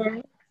boring?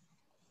 work?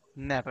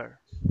 Never.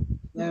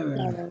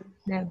 Never.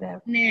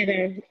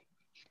 Never.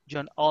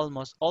 John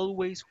almost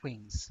always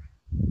wins.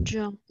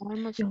 John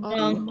almost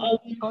John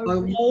Always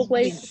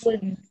always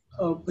wins.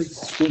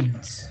 always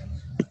wins.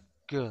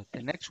 Good.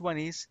 The next one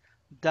is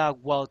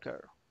dog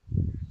walker.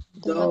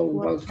 Dog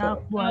walker.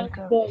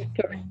 walker.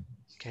 Walker.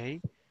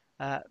 Okay.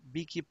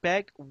 Vicky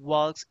Peck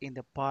walks in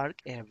the park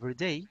every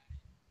day.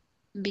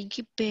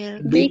 Vicky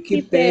Pearl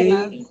Vicky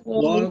Pay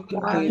walk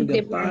walks in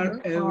the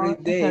park every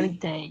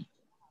day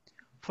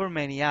For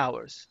many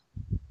hours,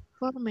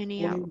 for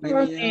many for hours.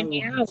 for many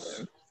many hours.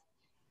 hours.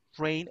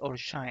 rain or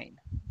shine.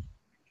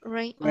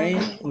 Rain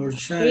Rain or or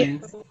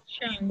shine.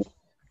 Shine.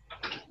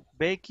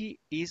 Becky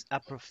is a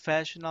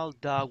professional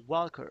dog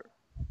walker.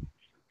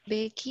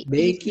 Becky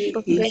Becky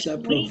is a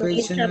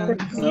Is a professional dog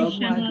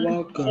professional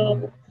walker.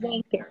 dog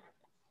walker.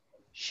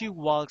 She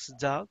walks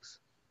dogs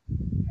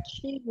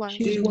she was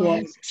She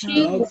walks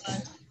She dogs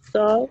walks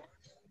dog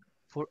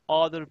for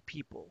other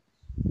people.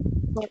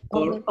 for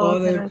for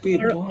other other for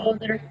people.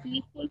 other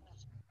people.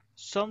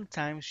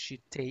 Sometimes she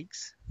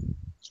takes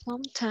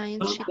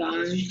sometimes she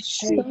Sometimes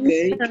she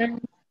takes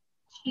Sometimes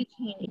she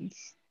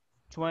takes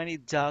 20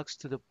 dogs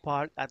to the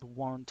park at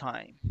one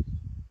time.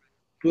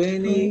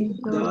 20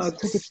 goes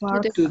dogs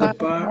to to the the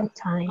park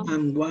park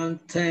and one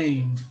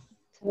time.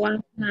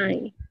 one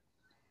night.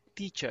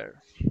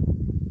 Teacher.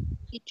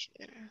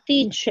 teacher.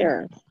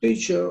 Teacher.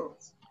 Teacher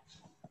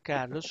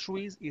Carlos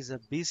Ruiz is a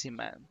busy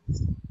man.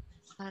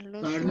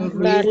 Carlos Carlos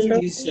Ruiz Ruiz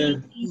Carlos is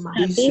a is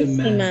a busy busy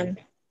man. man.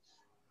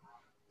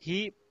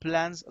 He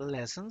plans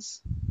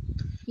lessons,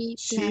 he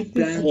She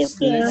plans He plans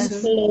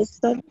plans lessons,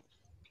 lessons,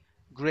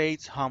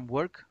 grades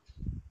homework,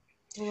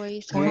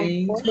 grades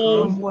trains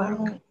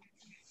homework,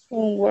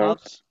 homework,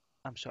 helps,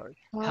 help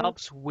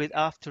helps with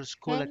after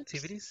school helps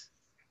activities,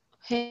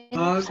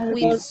 helps help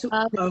with with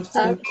after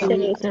after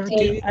school after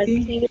activity,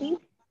 activity,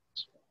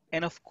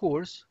 and of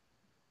course,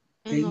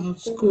 and and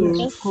of of course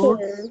of course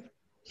course,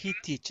 he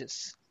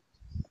teaches.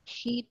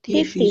 he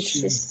he he teaches.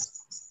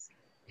 teaches.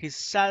 His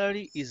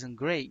salary isn't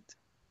great,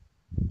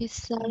 His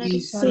salary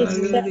His his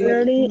salary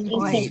salary is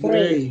isn't great,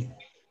 great,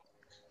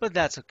 but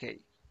that's okay.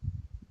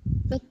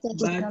 but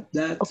that's but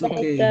that's but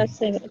okay.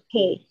 that's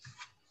okay.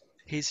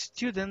 His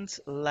students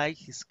like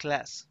his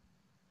class,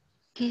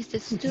 he's the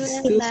The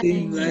student like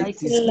student likes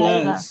his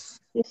Like class,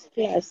 his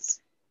class,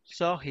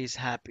 so he's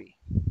happy.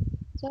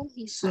 so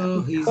he's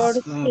so happy. he's for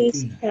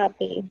he's happy.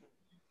 happy.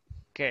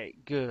 Okay,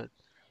 good.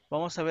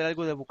 Vamos a ver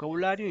algo de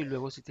vocabulario y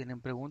luego si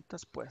tienen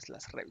preguntas, pues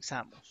las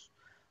revisamos.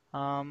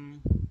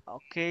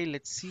 Okay,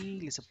 let's see.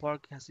 Lisa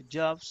Park has the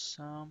jobs.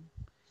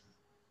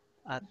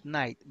 At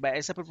night.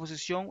 Esa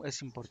preposición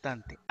es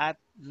importante. At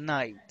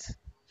night.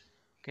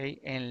 Okay,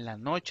 en la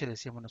noche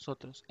decíamos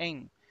nosotros.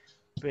 En,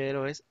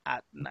 pero es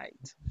at night.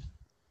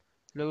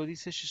 Luego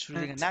dice, she's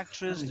really an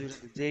actress. During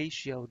the day,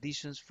 she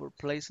auditions for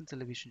plays and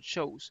television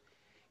shows.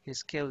 Her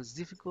scale is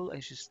difficult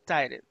and she's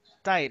tired.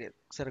 Tired.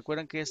 ¿Se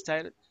recuerdan qué es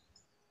tired?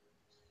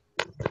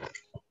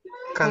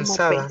 Como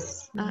Cansada.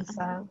 pez.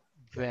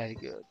 Very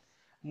good.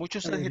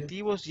 Muchos Very good.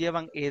 adjetivos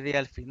llevan ed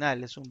al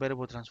final. Es un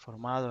verbo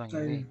transformado en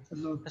ed.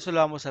 Hello. Eso lo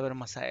vamos a ver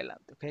más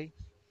adelante, ¿ok?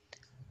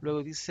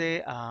 Luego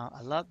dice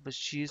a lot, but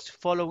she's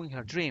following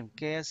her dream.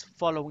 ¿Qué es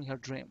following her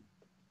dream?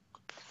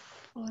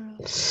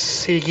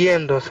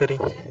 Siguiendo sería.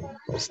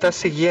 Está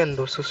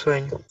siguiendo su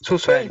sueño. Su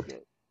Very sueño.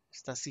 good.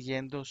 Está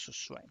siguiendo su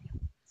sueño.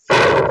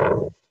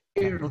 La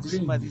Air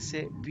próxima dream.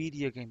 dice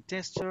video game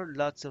tester,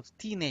 lots of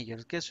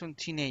teenagers. ¿Qué es un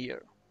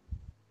teenager?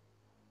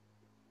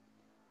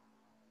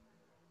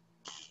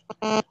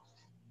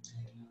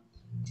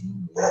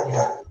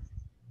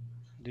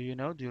 Do you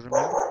know? Do you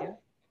remember here?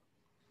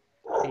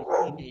 A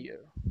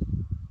teenager.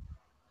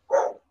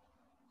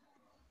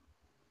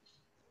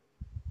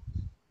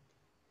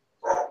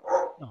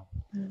 No.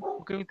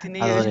 Ok, un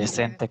teenager es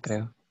Adolescente,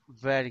 creo.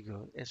 very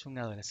good. Es un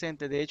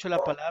adolescente. De hecho, la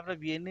palabra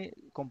viene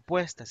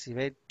compuesta. Si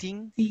ve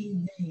teenagers,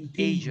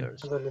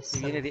 que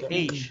viene de Adolescente.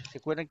 age. ¿Se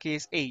acuerdan qué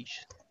es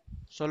age?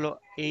 Solo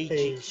aging.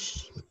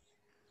 Age.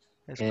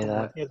 Es como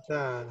Edad.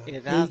 Edad. edad,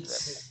 ¿verdad?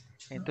 It's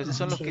Entonces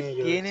son los que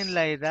tienen Teenagers.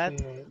 la edad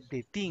Teenage-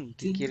 de teen,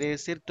 que teen. quiere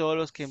decir todos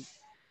los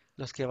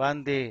que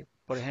van de,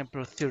 por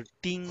ejemplo, 13,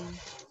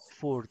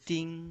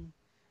 14,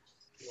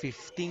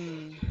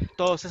 15,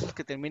 todos esos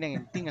que terminan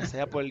en teen hasta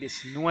allá por el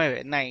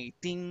 19,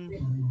 19,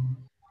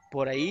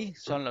 por ahí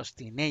son los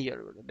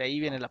teenagers, ¿verdad? De ahí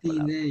viene la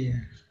palabra.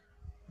 Teenager.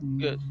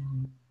 Good.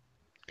 Mm,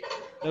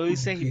 Luego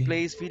dice he okay.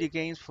 plays video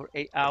games for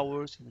 8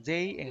 hours a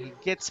day and he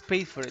gets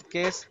paid for it.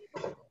 ¿Qué es?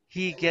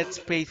 He gets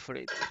paid for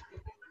it.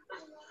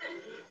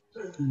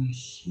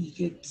 He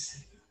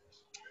gets.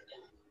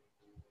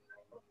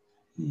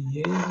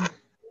 Yeah.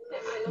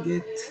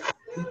 Get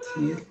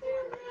here.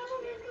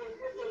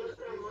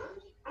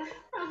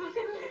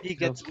 He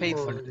Creo gets que paid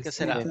for Oh, it. ¿Qué Get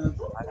será? up.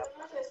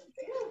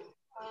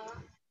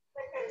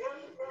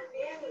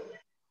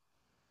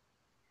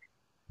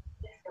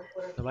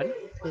 ¿Nobody?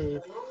 pay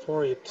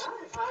for it.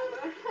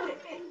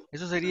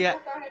 Eso sería,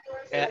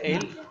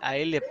 a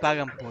él le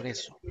pagan por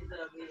eso.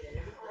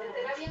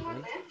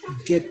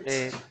 ¿Ok?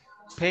 Get.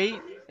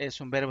 Pay es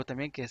un verbo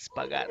también que es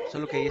pagar,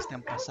 solo que ahí está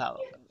en pasado,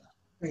 ¿verdad?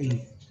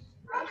 Pay.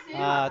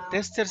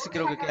 Tester sí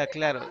creo que queda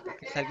claro,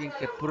 que es alguien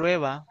que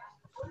prueba,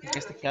 en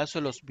este caso,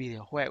 los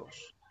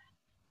videojuegos.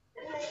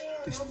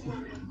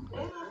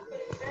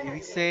 Y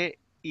dice,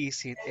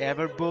 ¿is it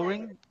ever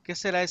boring? ¿Qué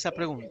será esa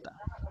pregunta?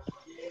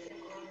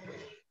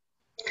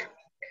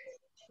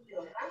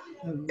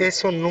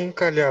 ¿Eso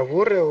nunca le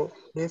aburre o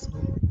es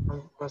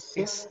algo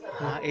así? Es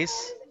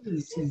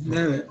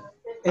Never.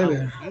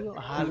 Ever. aburrido, Never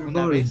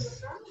alguna boring.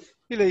 vez.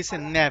 Y le dice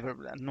never,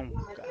 ¿verdad?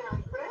 Nunca.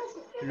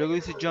 Y luego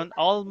dice John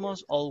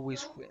almost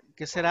always win.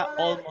 ¿Qué será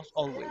almost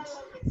always?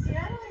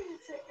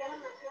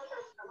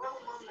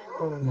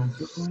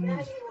 Almost.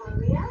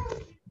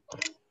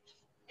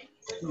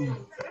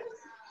 Almost.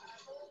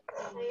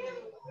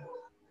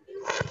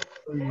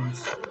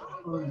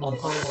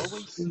 Almost Almost.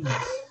 always.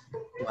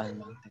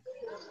 igualmente.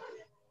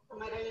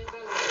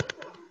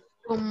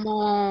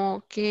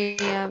 Como que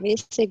a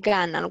veces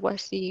gana, algo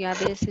así. A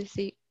veces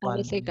sí, a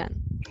veces Igualmente. gana.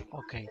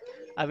 Ok.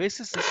 A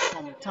veces es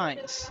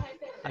sometimes.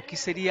 Aquí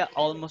sería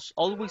almost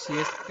always y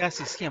es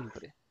casi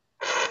siempre.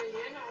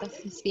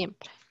 Casi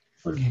siempre.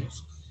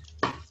 Almost.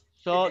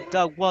 So,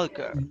 Doug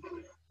Walker.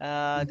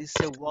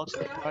 Dice walks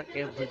the park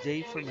every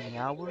day for many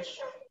hours.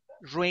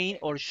 Rain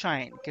or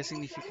shine. ¿Qué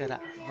significará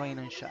rain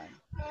and shine?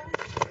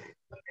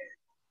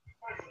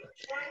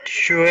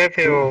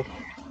 Llueve o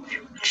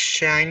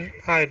shine,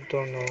 I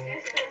don't know.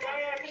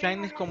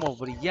 Shine es como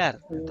brillar.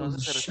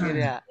 Entonces se refiere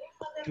Shine. a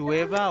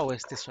llueva o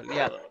esté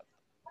soleado.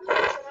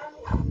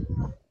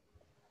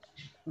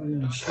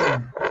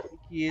 Shine.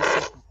 He is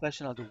a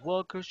professional dog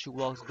walker. She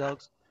walks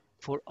dogs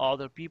for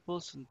other people.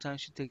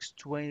 Sometimes she takes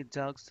 20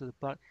 dogs to the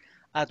park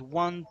at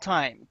one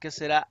time. ¿Qué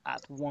será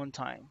at one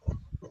time?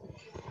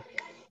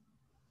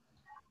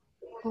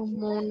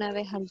 Como una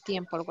vez al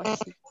tiempo, algo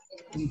así.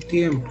 Un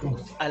tiempo.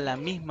 A la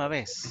misma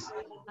vez.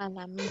 A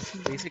la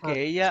misma. Dice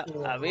que ella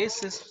a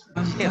veces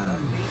lleva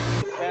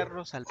 20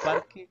 perros al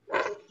parque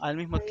al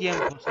mismo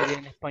tiempo, sería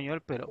en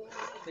español, pero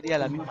sería a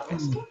la misma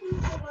vez.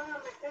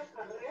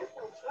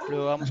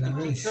 Luego A vamos la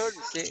con teacher.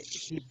 vez.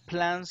 Dice he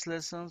plans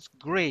lessons.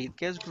 Grade.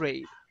 ¿Qué es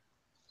grade?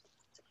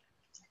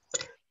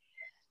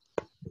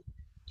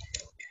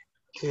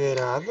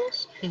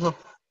 ¿Grados? No.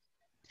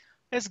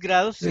 Es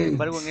grado, sin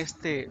embargo, en Grades.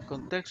 este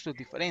contexto es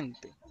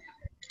diferente.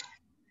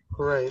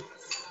 Right.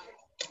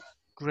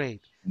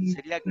 Grade.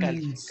 Sería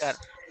calificar.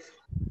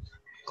 Grades.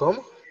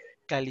 ¿Cómo?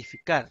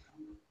 Calificar.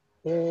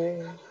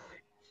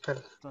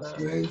 Entonces,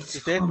 si Grades.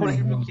 ustedes, How por many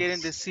ejemplo, quieren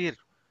ones? decir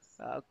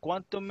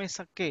cuánto me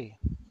saqué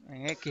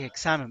en X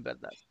examen,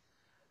 ¿verdad?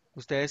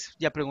 Ustedes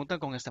ya preguntan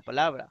con esta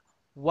palabra.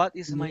 What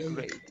is my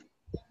Grade. grade?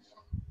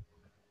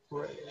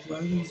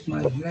 What is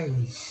my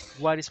grade?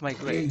 What is my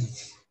grade? Grade.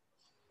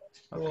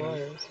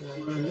 Okay.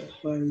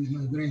 What is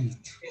my grade?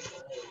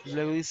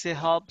 Luego dice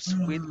helps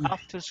with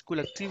after school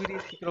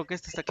activities. Y creo que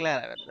esta está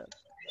clara, ¿verdad?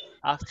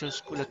 After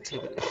school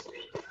activities.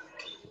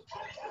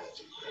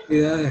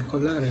 Actividades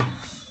escolares.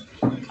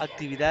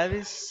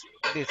 Actividades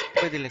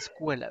después de la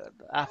escuela,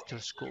 ¿verdad? After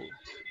school.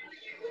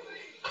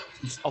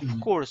 Of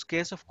course. ¿Qué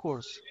es of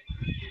course?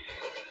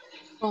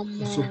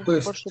 Como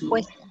por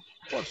supuesto.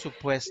 Por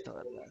supuesto,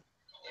 ¿verdad?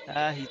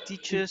 He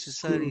teaches, his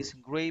salary School.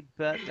 isn't great,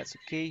 but that's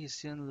okay. He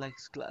still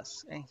likes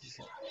class. And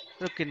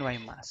creo que no hay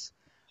más.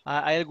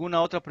 ¿Hay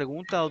alguna otra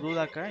pregunta o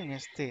duda acá en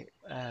este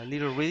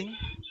little reading?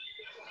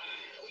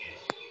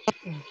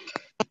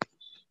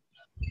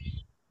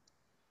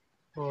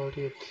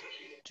 Ahorita.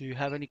 Do you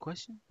have any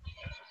question?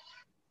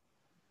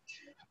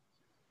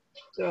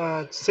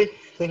 Sí,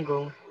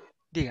 tengo.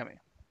 Dígame.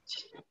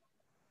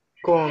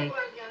 Con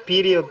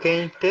Video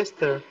Game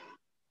Tester,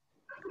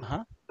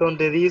 Ajá,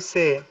 donde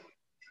dice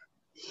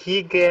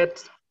he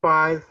gets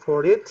fired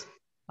for it.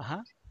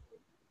 ajá.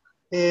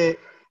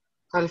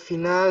 Al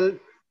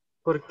final,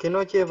 ¿por qué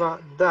no lleva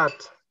that?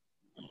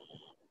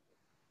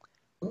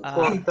 Ah,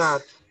 For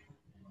that.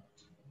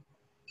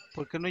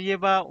 ¿por qué no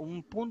lleva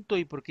un punto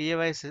y por qué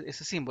lleva ese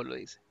símbolo?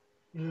 Dice.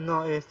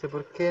 No,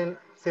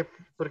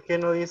 ¿por qué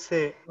no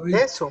dice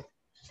Oye, eso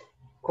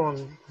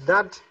con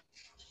that?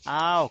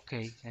 Ah, ok,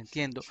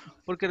 entiendo.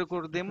 Porque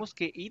recordemos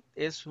que it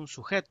es un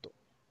sujeto.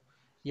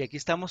 Y aquí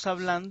estamos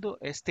hablando,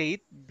 este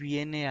it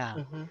viene a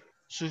Ujú.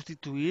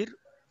 sustituir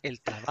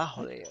el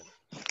trabajo de él.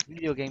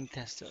 Video Game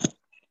Tester.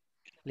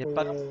 Le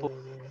pagan Oh,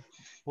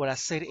 por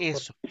hacer por-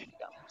 eso,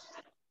 digamos.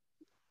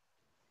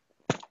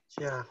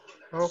 ya.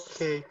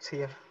 Ok, sí.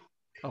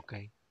 Ok.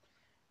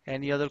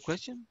 Any other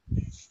question?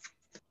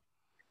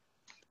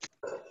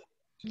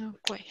 No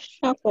question.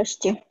 No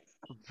question.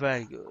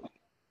 Very good.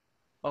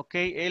 Ok,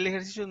 el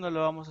ejercicio no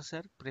lo vamos a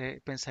hacer.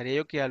 Pensaría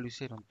yo que ya lo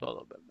hicieron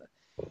todos, ¿verdad?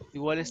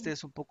 Igual este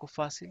es un poco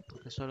fácil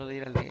porque solo de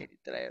ir a leer y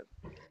traer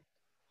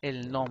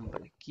el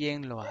nombre.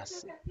 ¿Quién lo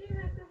hace?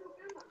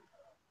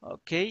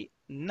 Ok,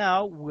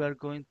 now we are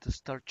going to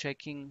start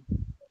checking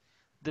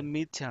the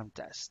midterm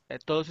test.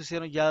 ¿Todos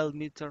hicieron ya el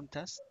midterm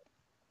test?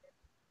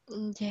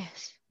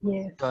 Yes.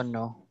 Yes. Yo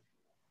no.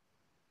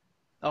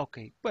 Ok,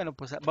 bueno,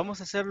 pues vamos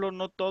a hacerlo,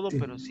 no todo, sí.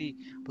 pero sí,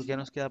 porque ya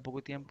nos queda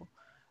poco tiempo.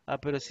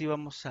 Pero sí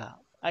vamos a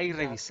ir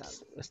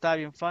revisando. Está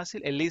bien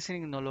fácil. El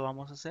listening no lo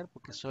vamos a hacer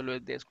porque solo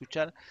es de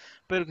escuchar,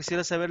 pero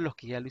quisiera saber los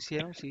que ya lo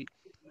hicieron, si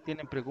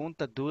tienen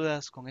preguntas,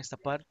 dudas con esta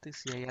parte,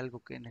 si hay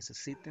algo que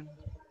necesiten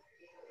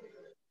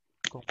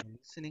con el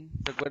listening.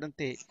 Recuerden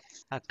que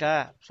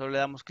acá solo le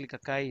damos clic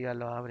acá y ya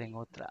lo abre en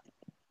otra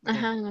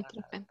Ajá, en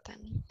otra ventana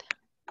ventanita.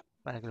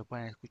 para que lo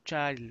puedan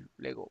escuchar y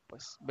luego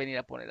pues venir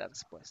a poner la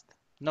respuesta.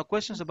 No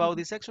questions about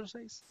this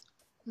exercise?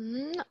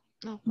 No,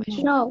 no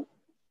question. No.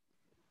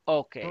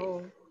 Okay,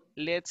 Oh,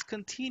 let's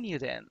continue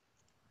then.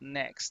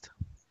 Next.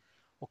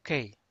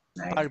 Okay,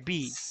 part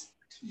B.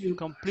 You,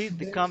 Complete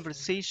the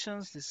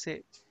conversations. They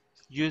say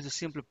use the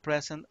simple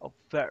present of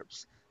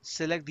verbs.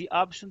 Select the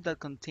option that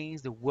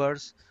contains the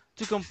words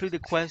to complete the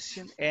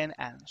question and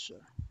answer.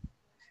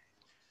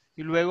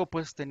 Y luego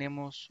pues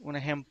tenemos un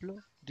ejemplo.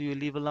 Do you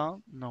live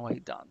alone? No, I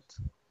don't.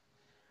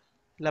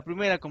 La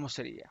primera, ¿cómo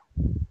sería?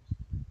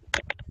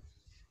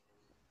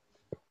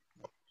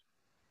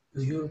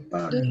 your Do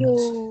parents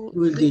you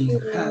building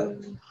have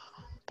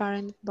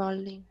parent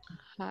bowling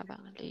have a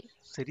leave?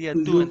 Sería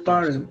do tú your entonces.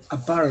 parent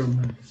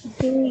apartment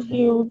Do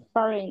your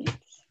parents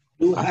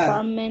do have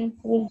apartment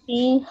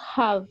building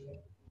have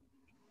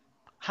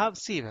Have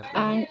sí, ¿verdad?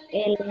 an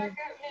ele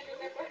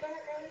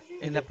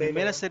En la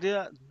primera elevator.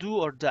 sería do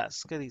or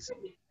does. ¿Qué dicen?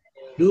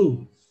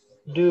 do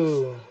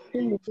Do.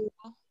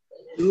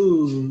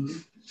 do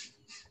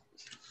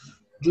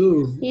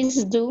do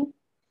is do?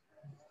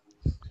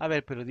 A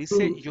ver, pero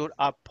dice do your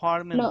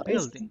apartment No,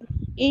 building.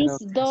 Creo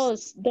que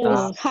those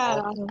está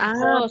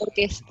have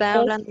Porque está those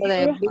hablando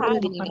de your have.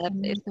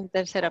 building, es en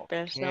tercera Ok,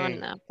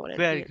 persona por el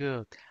very building.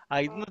 good.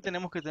 Ahí no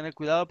tenemos que tener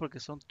cuidado porque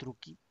son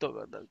truquitos,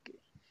 ¿verdad?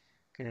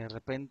 Que de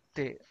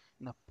repente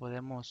nos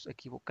podemos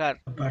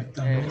equivocar.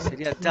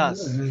 Sería apartamento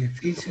does.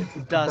 edificio Does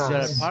your Does.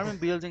 departamento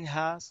apartment building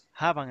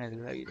have an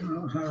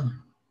elevator?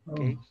 ajá oh Ok,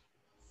 ok.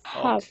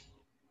 Have.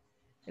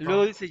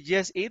 Luego dice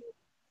yes, it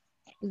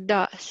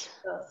Does.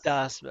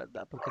 does,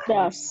 ¿verdad? Porque aquí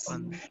viene Does.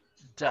 con does.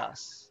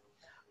 yes.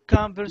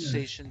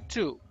 Conversation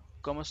 2,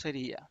 ¿cómo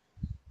sería?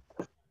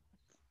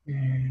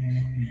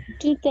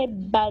 Do the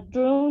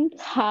bedroom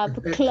have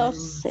The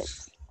closets?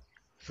 bedrooms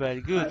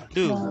Very good. have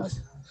Do.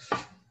 closets.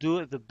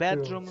 Do the Do.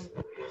 bedroom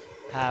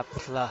have Ah,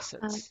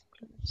 closets?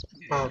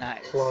 Have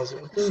Nice.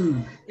 closets.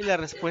 Do Y la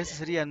respuesta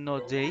sería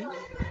no, they.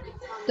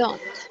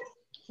 don't.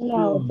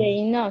 No, do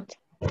they not.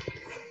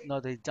 No,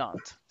 they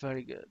don't.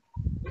 Very good.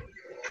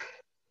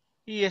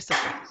 Y esta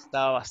pues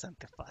estaba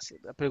bastante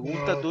fácil.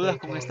 ¿Preguntas, No, dudas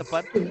they con esta don't.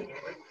 parte?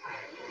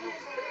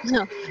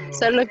 No, No.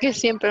 solo que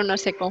siempre uno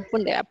se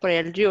confunde por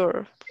el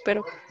your,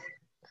 pero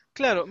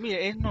Claro,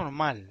 mire, es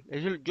normal.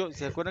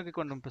 ¿Se acuerdan que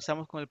cuando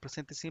empezamos con el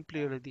presente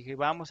simple yo les dije,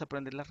 vamos a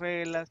aprender las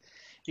reglas?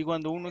 Y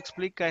cuando uno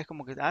explica es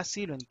como que, ah,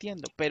 sí, lo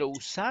entiendo, pero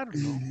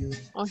usarlo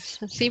o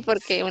sea, sí,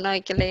 porque uno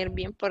hay que leer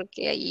bien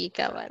porque ahí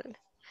cabal.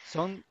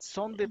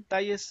 son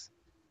detalles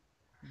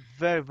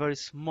very, very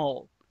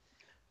small.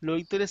 Lo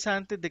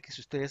interesante es de que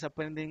si ustedes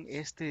aprenden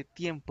este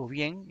tiempo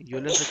bien, yo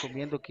les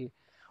recomiendo que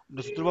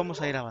nosotros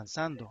vamos a ir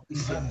avanzando y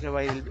siempre va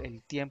a ir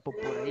el tiempo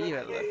por ahí,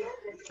 ¿verdad?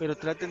 Pero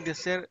traten de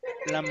hacer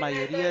la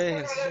mayoría de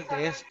ejercicios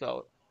de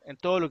esto en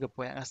todo lo que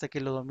puedan, hasta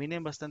que lo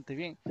dominen bastante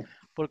bien.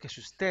 Porque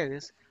si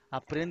ustedes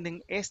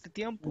aprenden este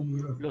tiempo,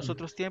 los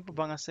otros tiempos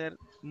van a ser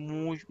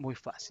muy, muy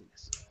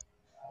fáciles.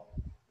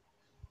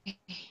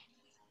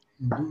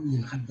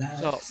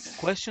 So,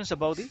 questions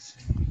about this?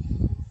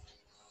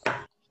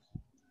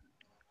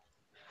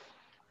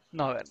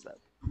 No, ¿verdad?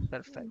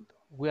 Perfecto.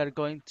 We are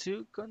going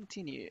to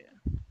continue.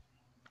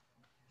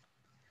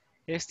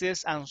 Este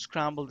es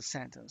unscramble the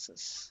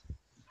sentences.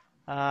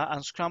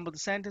 Unscramble the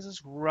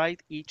sentences,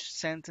 write each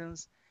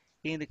sentence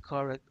in the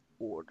correct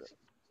order.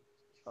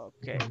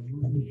 Ok.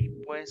 Y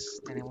pues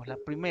tenemos la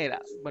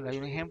primera. Bueno, hay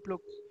un ejemplo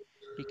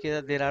y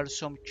queda there are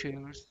some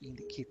chairs in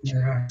the kitchen.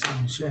 There are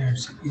some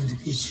chairs in the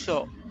kitchen.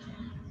 So,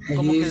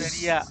 ¿cómo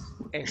quedaría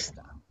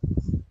esta?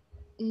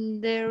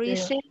 There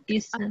isn't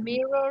a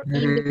mirror in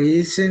There the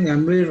isn't a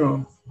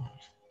mirror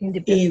in the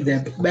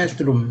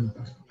bedroom.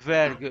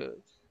 Very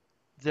good.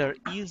 There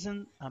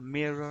isn't a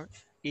mirror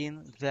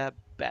in the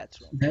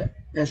bedroom. The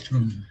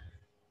bedroom.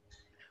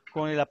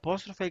 Con el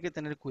apóstrofe hay que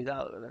tener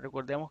cuidado, ¿verdad?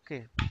 Recordemos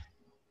que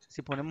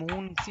si ponemos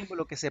un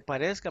símbolo que se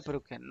parezca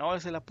pero que no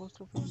es el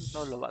apóstrofe,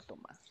 no lo va a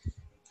tomar.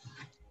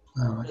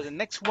 So the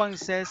next one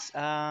says,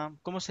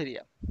 ¿cómo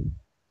sería?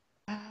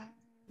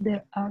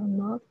 There are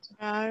not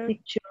are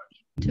pictures.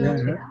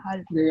 There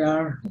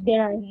are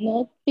There are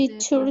no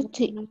pictures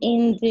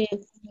in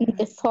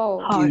the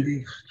phone. in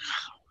the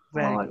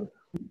Very good.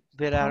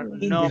 There are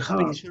In no the hall.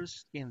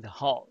 pictures in the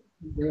hall.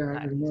 there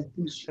are Nice. no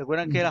pictures.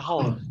 ¿Recuerdan que era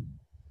hall?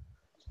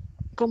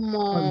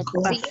 como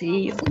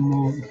Pasillo.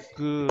 Como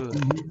Good.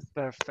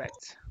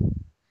 Perfect.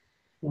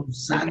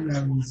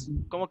 salaries.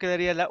 ¿Cómo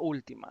quedaría la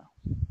última?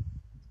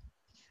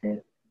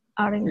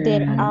 Aren't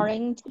There And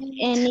aren't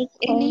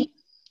any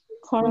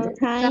curtains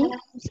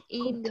curtains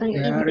in the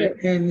there are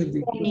any in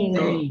the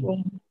day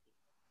room.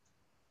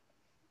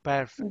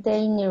 Perfect.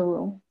 dining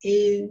room.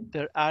 in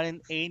There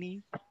aren't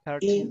any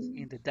curtains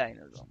in the dining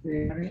room.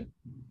 there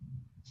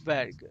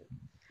Very good.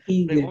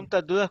 in the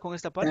 ¿Preguntas, dudas con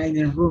esta parte?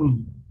 dining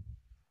room.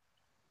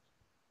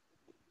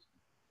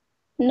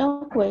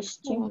 No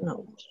question.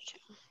 No.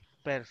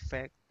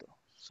 Perfecto.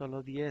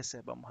 Solo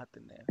 10 vamos a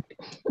tener.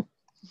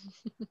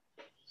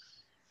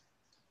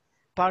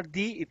 Part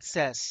D, it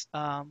says,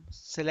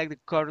 select the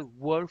correct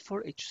word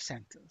for each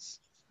sentence.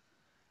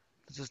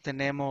 Entonces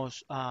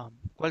tenemos,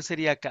 ¿cuál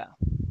sería acá?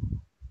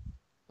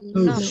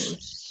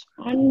 nurse.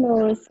 A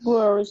nurse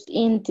works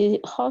in the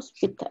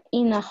hospital.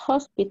 In a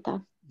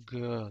hospital.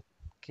 Good.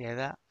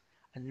 Queda,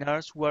 a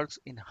nurse works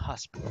in a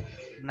hospital.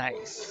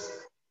 Nice.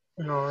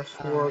 Nurse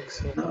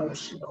works in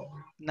Nurse.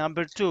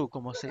 Number 2,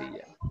 ¿cómo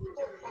sería?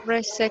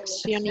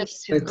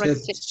 Receptionist.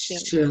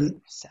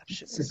 Reception.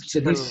 Receptionist.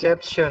 Receptionist.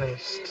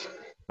 receptionist.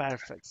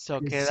 Perfect. So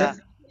queda,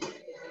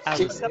 a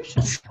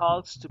receptionist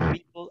talks to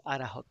people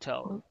at a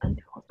hotel.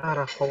 At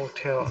a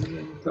hotel.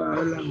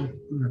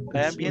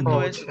 Vayan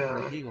viendo eso, Hotel. como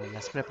les digo,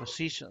 las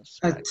prepositions.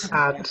 Para que se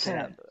At, vayan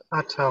quedando.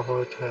 at a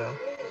hotel.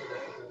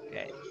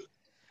 Okay.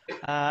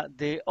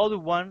 The other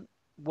one,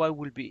 what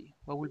will be?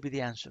 What will be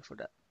the answer for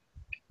that?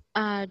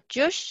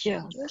 Judge.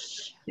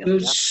 Just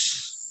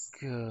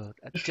Good.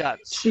 A judge.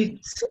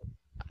 sits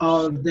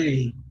all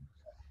day.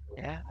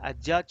 Yeah. A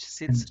judge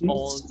sits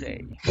all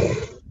day.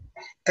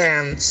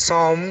 And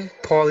some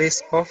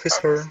police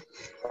officer.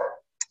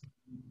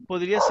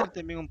 Podría ser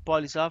también un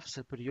police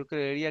officer, pero yo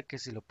creería que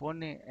si lo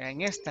pone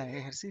en este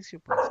ejercicio,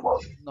 pues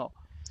no.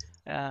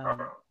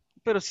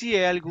 Pero sí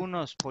hay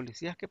algunos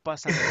policías que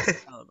pasan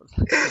relacionados,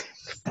 ¿verdad?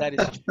 That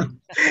is true.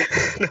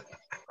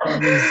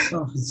 Police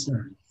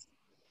officer.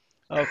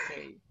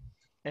 Okay.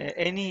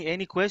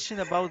 Any question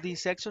about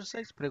this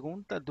exercise?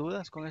 ¿Preguntas,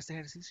 dudas con este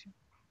ejercicio?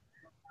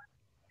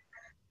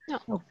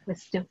 No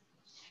question.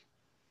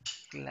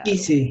 Claro.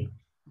 Easy.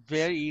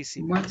 Very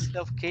easy. What? Piece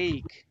of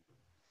cake.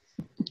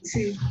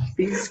 Sí,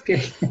 es que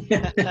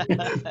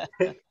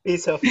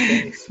Piece of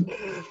cake.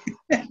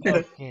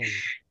 Okay.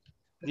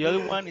 The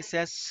other one, it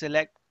says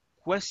select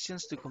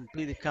questions to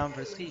complete the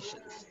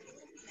conversations.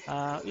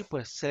 Y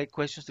pues select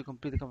questions to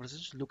complete the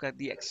conversations. Look at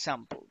the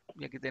example.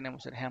 Y aquí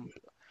tenemos el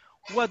ejemplo.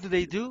 What do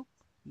they do?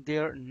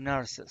 They're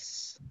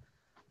nurses.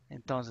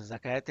 Entonces,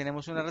 acá ya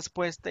tenemos una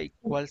respuesta y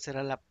cuál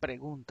será la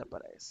pregunta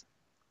para eso.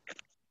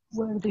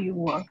 Where do you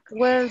work?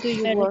 Where do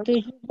you Where work? do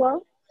you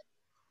work?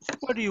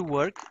 Where do you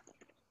work?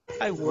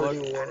 I Where work do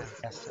you at work?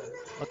 a vessel.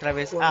 Otra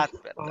vez Work at,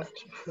 ¿verdad? at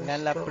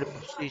Vean la restaurant.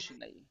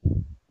 preposition ahí.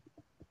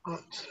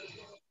 At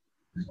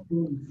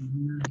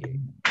Okay.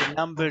 The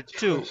number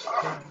 2,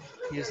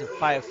 here's a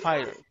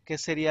firefighter. ¿Qué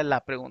sería la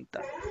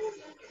pregunta?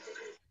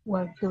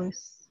 What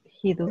does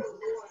he do?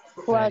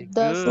 What Very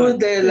does good. would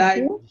they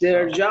like do?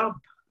 their job?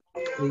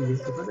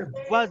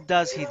 What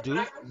does he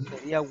do?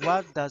 Sería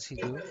what does he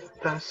do?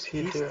 does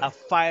he He's do? a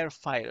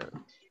firefighter.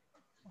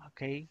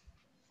 Okay.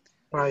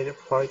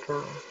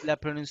 Firefighter. La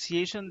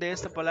pronunciación de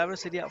esta palabra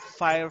sería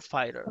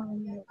firefighter.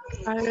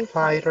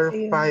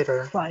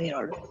 Fighter.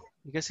 Fire.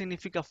 ¿Y qué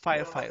significa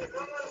firefighter?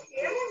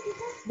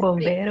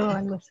 Bombero,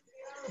 algo así.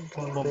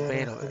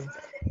 Bombero, ¿verdad?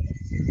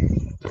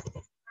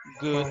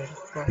 Good.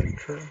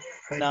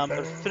 Firefighter.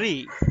 Number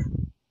 3.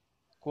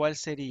 ¿Cuál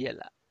sería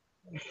la?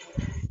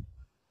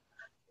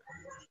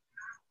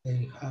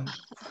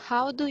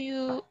 How do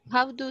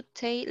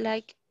they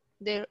like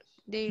their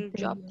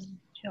jobs?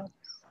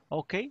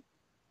 Okay.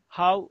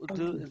 How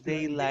do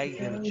they like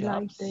their Like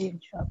jobs? their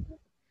job.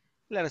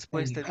 La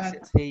respuesta They dice,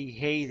 hate. they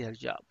hate their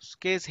jobs.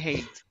 ¿Qué es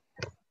hate?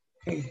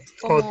 Hate.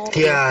 Como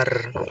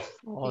Odiar.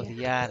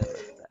 Odiar,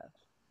 ¿verdad?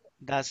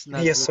 That's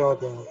not Y good. eso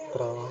odian el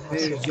trabajo.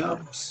 Their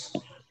jobs.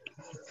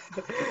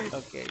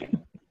 Ok.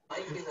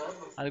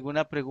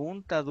 ¿Alguna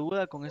pregunta,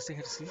 duda con este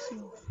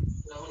ejercicio?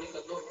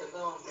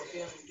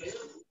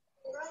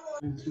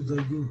 Into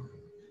the good.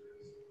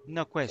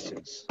 No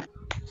questions.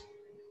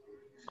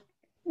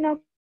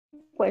 No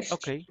question.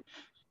 Ok.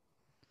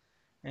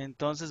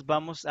 Entonces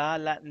vamos a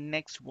la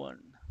next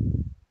one,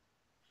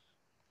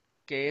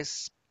 que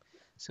es,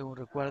 según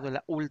recuerdo,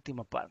 la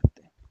última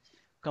parte.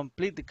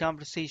 Complete the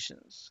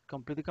conversations.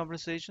 Complete the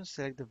conversations,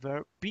 select the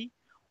verb be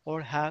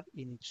or have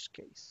in each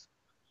case.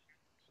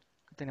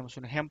 Tenemos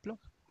un ejemplo.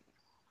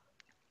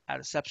 A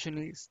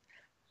receptionist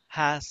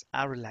has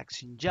a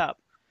relaxing job.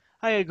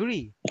 I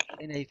agree,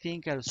 and I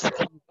think a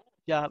receptionist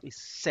job is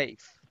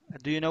safe.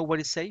 Do you know what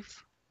is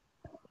safe?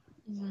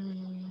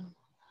 Mm,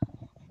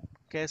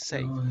 ¿Qué es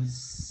safe? No,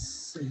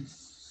 it's safe.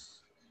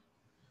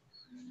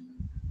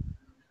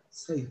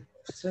 Safe.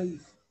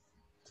 Safe.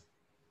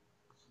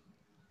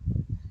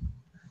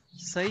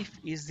 Safe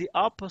is the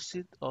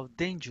opposite of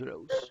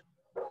dangerous.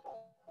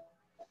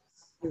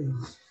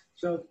 Safe.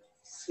 Job.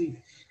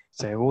 Safe.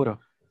 Seguro.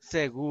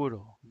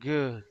 Seguro.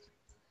 Good.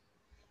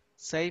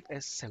 Safe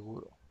es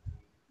seguro.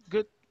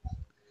 Good.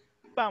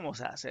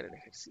 Vamos a hacer el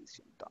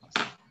ejercicio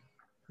entonces.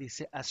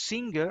 Dice a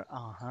singer,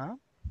 ajá.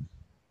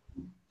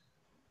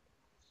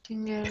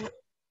 singer,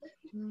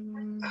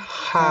 mm,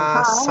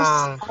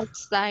 Hassan.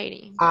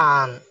 exciting.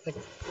 An.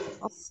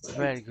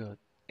 Very good.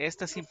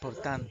 Esta es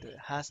importante.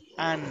 Has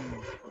an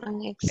And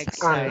An.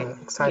 exciting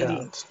job.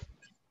 Excited.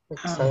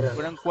 Excited.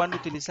 ¿Recuerdan cuándo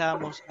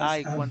utilizamos Has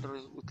I y cuándo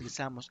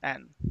utilizamos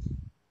an?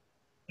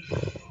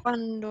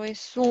 Cuando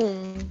es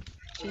un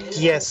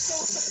Yes.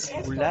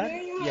 Singular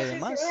y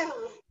además,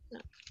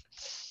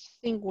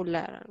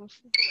 singular, algo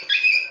así.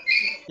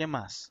 ¿qué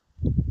más?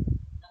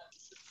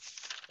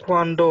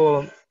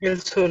 Cuando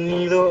el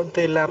sonido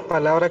de la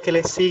palabra que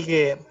le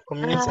sigue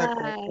comienza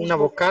con Ah, una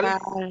vocal,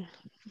 vocal.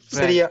 Very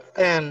sería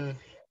an.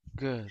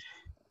 good.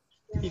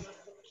 Y-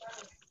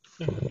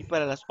 Y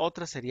para las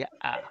otras sería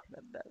a,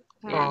 ¿verdad?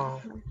 Ah,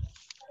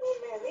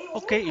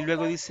 Ok, y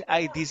luego dice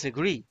I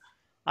disagree.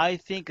 I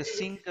think a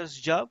singer's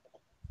job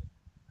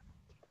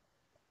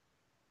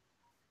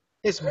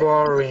it's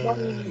boring.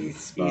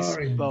 It's is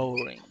boring.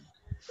 boring.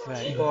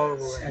 Very good.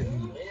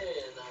 Boring.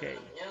 Okay.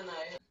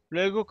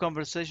 Luego,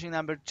 conversation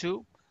number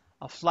 2.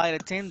 A flight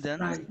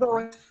attendant Right.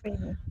 Boring.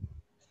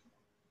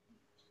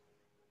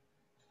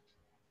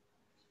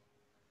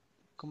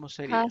 ¿cómo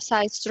sería? Has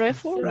I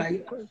stressful?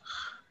 Right.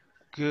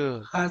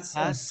 Good. Has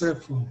a Has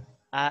stressful.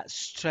 a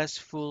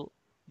stressful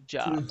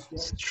job.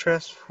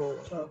 Stressful.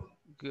 Job.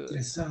 Good.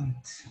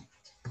 Interesante.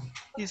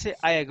 Dice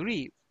I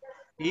agree.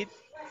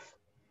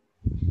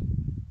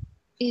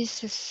 Is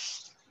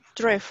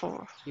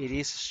stressful. It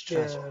is Yes.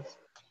 stressful.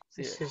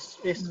 Sí,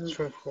 It's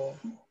stressful.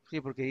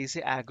 sí, porque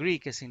dice agree,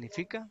 que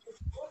significa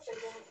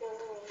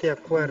De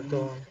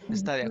acuerdo.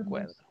 está de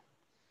acuerdo.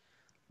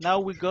 Now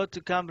we go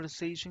to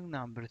conversation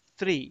number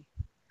 3.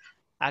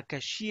 A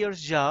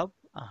cashier's job.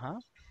 Ajá.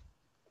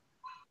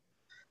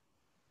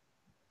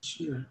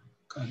 Sure.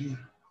 Career.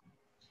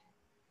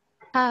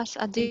 Has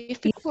a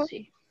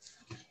difficulty.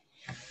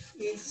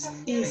 It's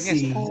En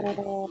easy. ese.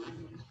 Oh,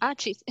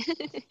 chis.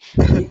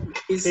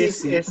 It's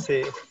Es easy.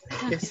 ese.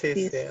 Es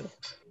ese.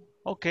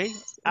 Ok.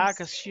 A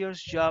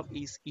cashier's job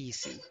is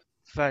easy.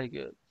 Very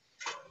good.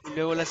 Y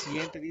luego la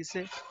siguiente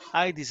dice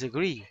I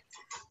disagree.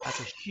 A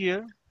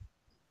cashier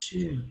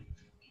Sure.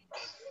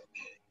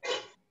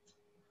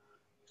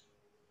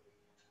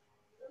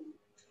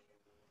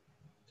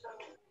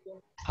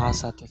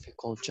 Has a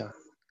difficult job.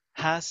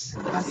 has a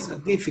Has a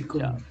difficult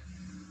difficult. job.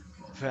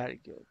 Very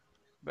good.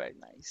 Very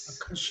A nice.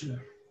 cashier.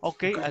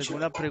 Ok,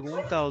 ¿alguna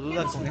pregunta o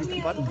duda con esta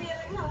parte?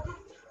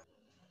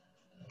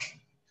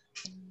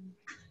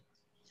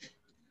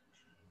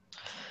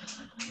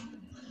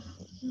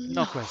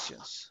 No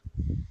questions.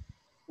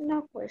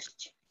 No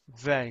question.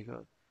 Very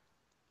good.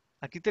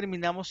 Aquí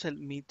terminamos el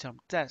midterm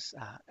test.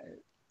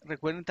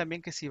 Recuerden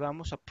también que si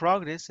vamos a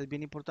progress, es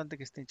bien importante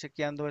que estén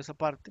chequeando esa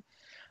parte.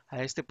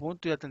 A este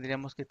punto ya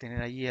tendríamos que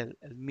tener ahí el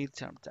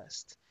midterm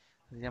test.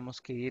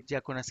 Tendríamos que ir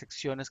ya con las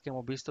secciones que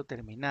hemos visto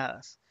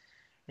terminadas.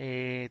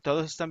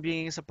 ¿Todos están bien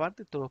en esa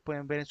parte? ¿Todos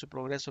pueden ver en su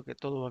progreso que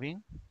todo va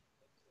bien?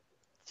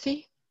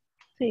 Sí.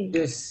 Sí.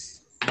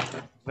 Yes.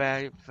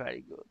 Very,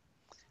 very good.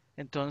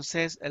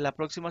 Entonces, en la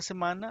próxima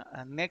semana,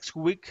 next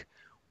week,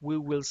 we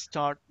will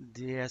start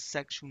the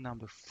section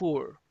number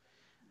 4.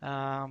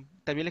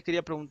 También les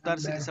quería preguntar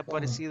si les ha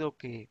parecido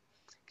que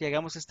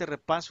hagamos este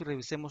repaso y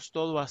revisemos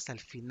todo hasta el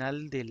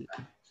final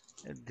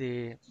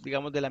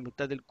digamos, de la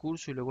mitad del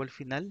curso y luego al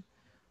final,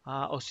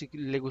 o si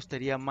le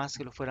gustaría más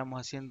que lo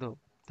fuéramos haciendo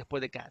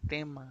después de cada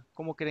tema.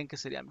 ¿Cómo creen que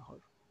sería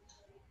mejor?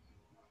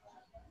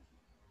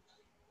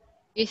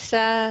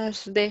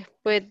 Quizás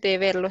después de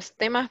ver los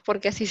temas,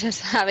 porque así se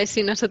sabe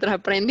si nosotros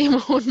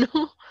aprendimos o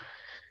no.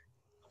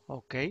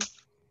 Ok.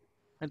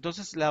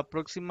 Entonces, la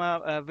próxima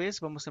vez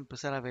vamos a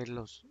empezar a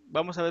verlos.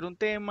 Vamos a ver un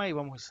tema y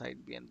vamos a ir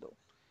viendo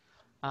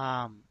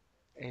am,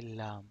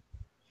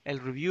 el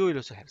review y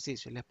los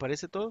ejercicios. ¿Les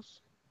parece a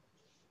todos?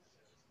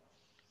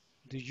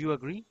 Do you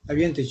agree? Está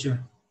bien, teacher.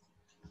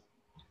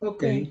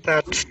 Okay.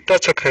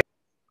 That's okay.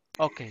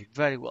 Okay,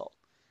 very well.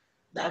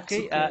 That's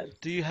Okay, okay.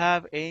 do you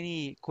have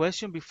any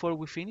question before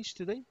we finish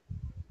today?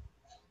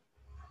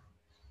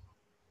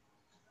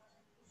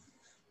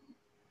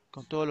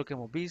 Con todo lo que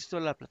hemos visto,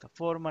 la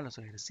plataforma, los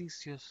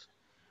ejercicios.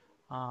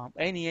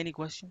 Any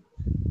question?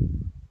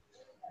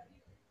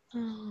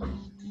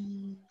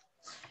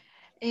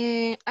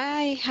 Mm,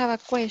 I have a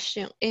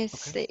question.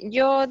 Okay.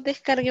 Yo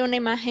descargué una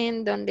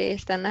imagen donde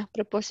están las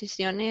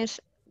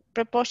preposiciones,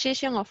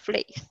 preposition of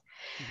place.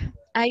 Ujú,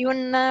 Hay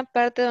una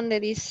parte donde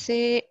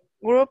dice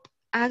group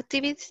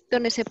activities,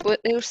 donde se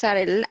puede usar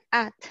el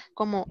at,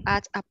 como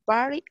at a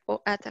party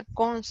o at a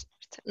concert,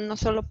 no ujú,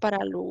 solo para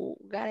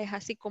lugares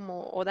así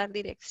como o dar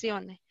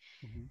direcciones.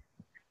 ujú.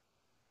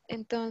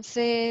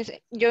 Entonces,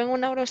 yo en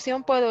una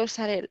oración puedo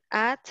usar el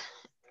at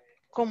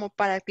como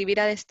para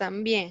actividades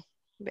también,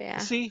 vea.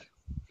 Sí,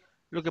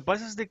 lo que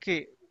pasa es de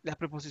que las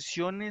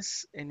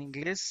preposiciones en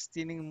inglés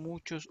tienen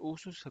muchos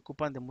usos, se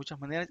ocupan de muchas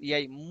maneras y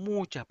hay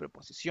muchas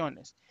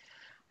preposiciones.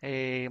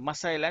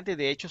 Más adelante,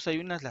 de hecho, hay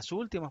unas, las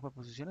últimas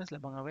preposiciones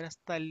las van a ver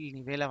hasta el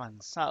nivel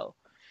avanzado.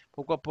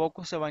 Poco a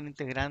poco se van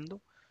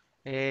integrando.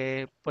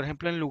 Por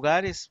ejemplo, en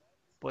lugares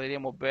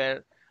podríamos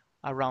ver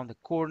around the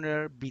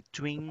corner,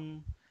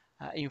 between,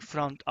 in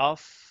front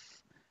of,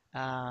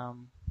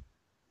 um,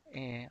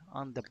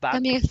 on the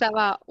También back,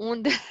 estaba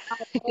un...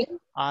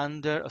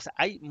 under, o sea,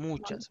 hay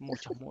muchas,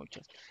 muchas,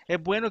 muchas.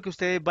 Es bueno que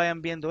ustedes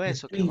vayan viendo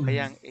eso, Between.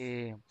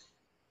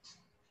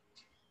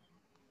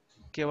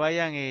 que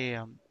vayan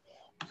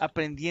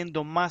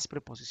aprendiendo más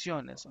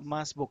preposiciones,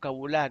 más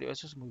vocabulario,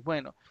 eso es muy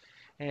bueno.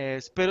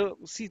 Pero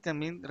sí,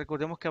 también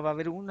recordemos que va a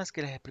haber unas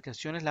que las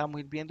explicaciones las vamos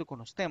a ir viendo con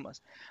los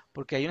temas,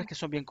 porque hay unas que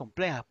son bien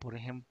complejas, por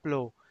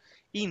ejemplo,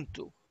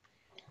 into.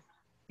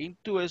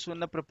 Into es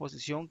una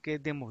preposición que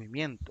es de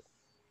movimiento,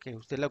 que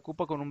usted la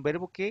ocupa con un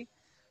verbo que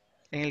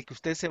en el que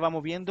usted se va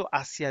moviendo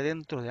hacia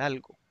adentro de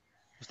algo.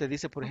 Usted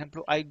dice, por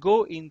ejemplo, I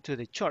go into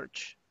the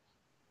church.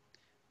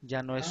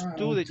 Ya no es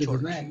to the To the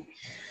church, night.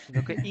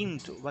 sino que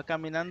into, va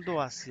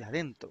caminando hacia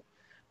adentro.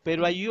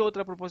 Pero hay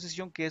otra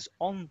proposición que es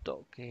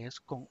onto, que es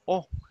con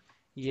o.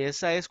 Y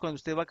esa es cuando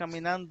usted va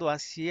caminando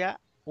hacia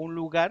un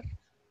lugar,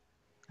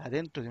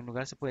 adentro de un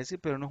lugar se puede decir,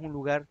 pero no es un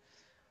lugar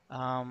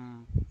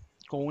am,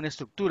 con una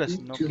estructura,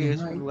 sino To the que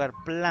es un night. lugar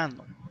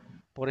plano.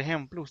 Por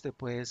ejemplo, usted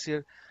puede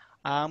decir,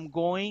 I'm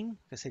going,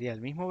 que sería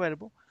el mismo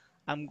verbo,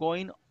 I'm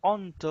going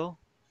onto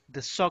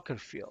the soccer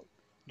field.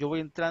 Yo voy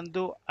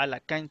entrando a la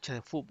cancha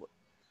de fútbol.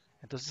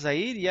 Entonces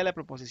ahí ya la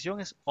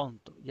preposición es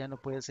onto, ya no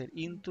puede ser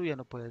into, ya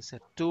no puede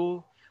ser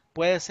to,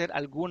 puede ser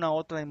alguna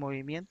otra de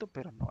movimiento,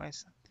 pero no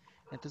esa.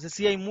 Entonces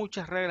sí hay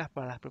muchas reglas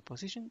para las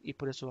prepositions y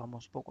por eso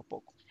vamos poco a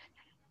poco.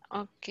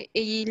 Ok,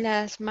 y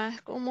las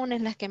más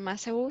comunes, las que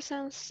más se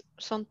usan,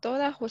 ¿son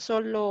todas o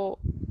solo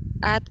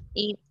at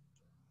y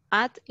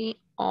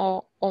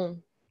o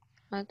on?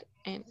 At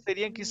and-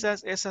 Serían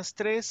quizás esas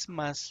tres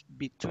más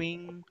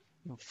between,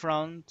 in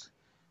front,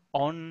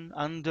 on,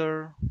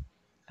 under,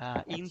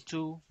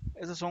 into.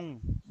 Esas son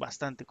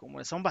bastante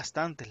comunes, son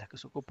bastantes las que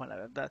se ocupan, la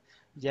verdad,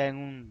 ya en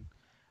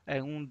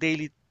un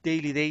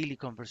daily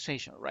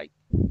conversation, right?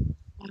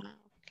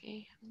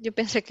 ok. Yo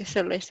pensé que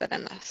solo esas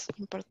eran las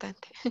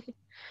importantes.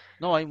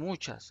 No, hay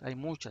muchas,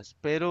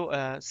 pero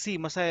sí,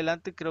 más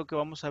adelante creo que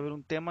vamos a ver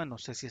un tema, no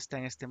sé si está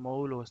en este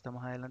módulo o está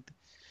más adelante,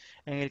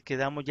 en el que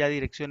damos ya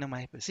direcciones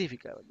más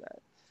específicas, ¿verdad?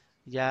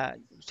 Ya,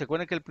 ¿se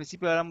acuerdan que al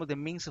principio hablamos de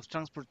means of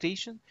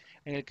transportation?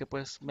 En el que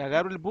pues me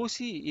agarro el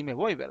bus y me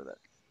voy, ¿verdad?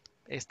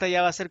 Esta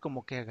ya va a ser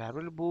como que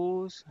agarro el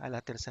bus a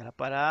la tercera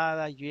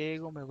parada,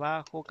 llego, me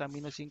bajo,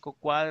 camino 5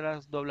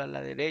 cuadras, doblo a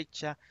la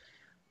derecha,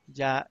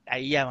 ya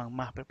ahí ya van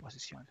más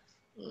preposiciones.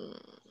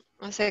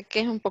 Mm, o sea que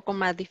es un poco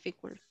más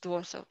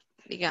dificultoso,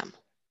 digamos,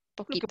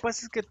 Lo que poquito.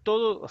 pasa es que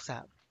todo, o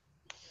sea,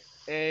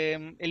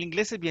 el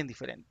inglés es bien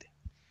diferente.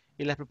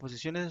 Y las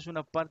preposiciones es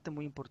una parte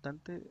muy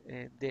importante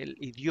del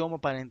idioma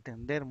para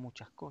entender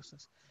muchas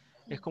cosas.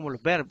 Es como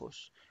los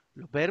verbos.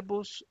 Los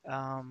verbos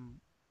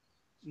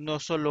no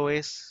solo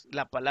es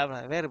la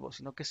palabra de verbo,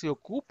 sino que si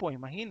ocupo,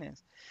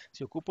 imagínense,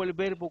 si ocupo el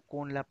verbo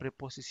con la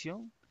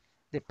preposición,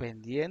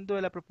 dependiendo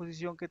de la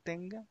preposición que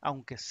tenga,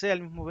 aunque sea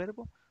el mismo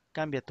verbo,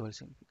 cambia todo el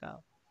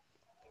significado.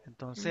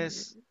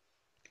 Entonces,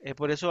 Mm,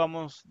 por eso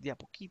vamos de a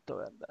poquito,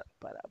 ¿verdad?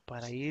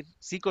 Para ir,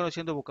 sí,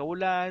 conociendo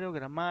vocabulario,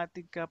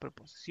 gramática,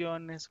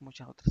 preposiciones,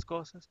 muchas otras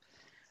cosas.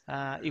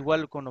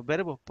 Igual con los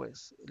verbos,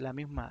 pues la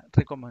misma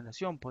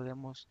recomendación,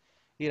 podemos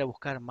ir a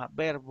buscar más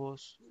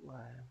verbos,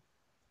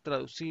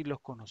 traducirlos,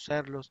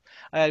 conocerlos.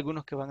 Hay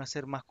algunos que van a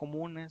ser más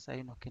comunes,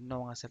 hay unos que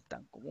no van a ser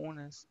tan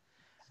comunes,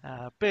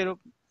 pero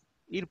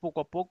ir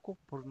poco a poco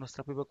por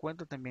nuestra propia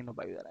cuenta también nos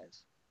va a ayudar a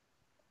eso.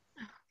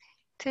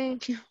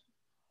 thank you.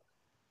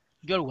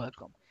 You're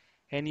welcome.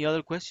 Any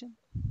other question?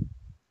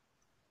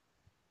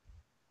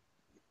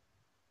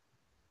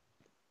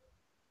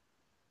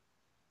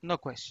 No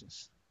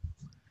questions.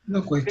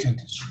 No question,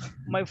 teacher.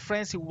 My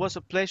friends, it was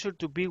a pleasure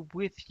to be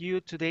with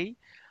you today.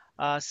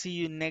 See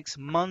you next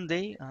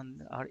Monday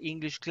on our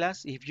English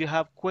class. If you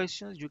have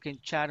questions, you can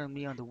chat on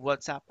me on the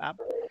WhatsApp app.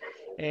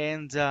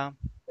 And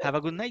have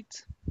a good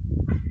night.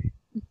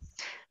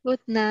 Good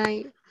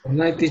night. Good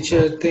night,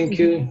 teacher. Thank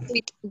you.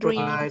 Sweet Good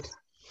night. dreams.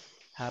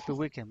 Happy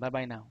weekend. Bye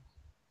bye now.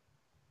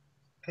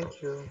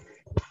 Thank you.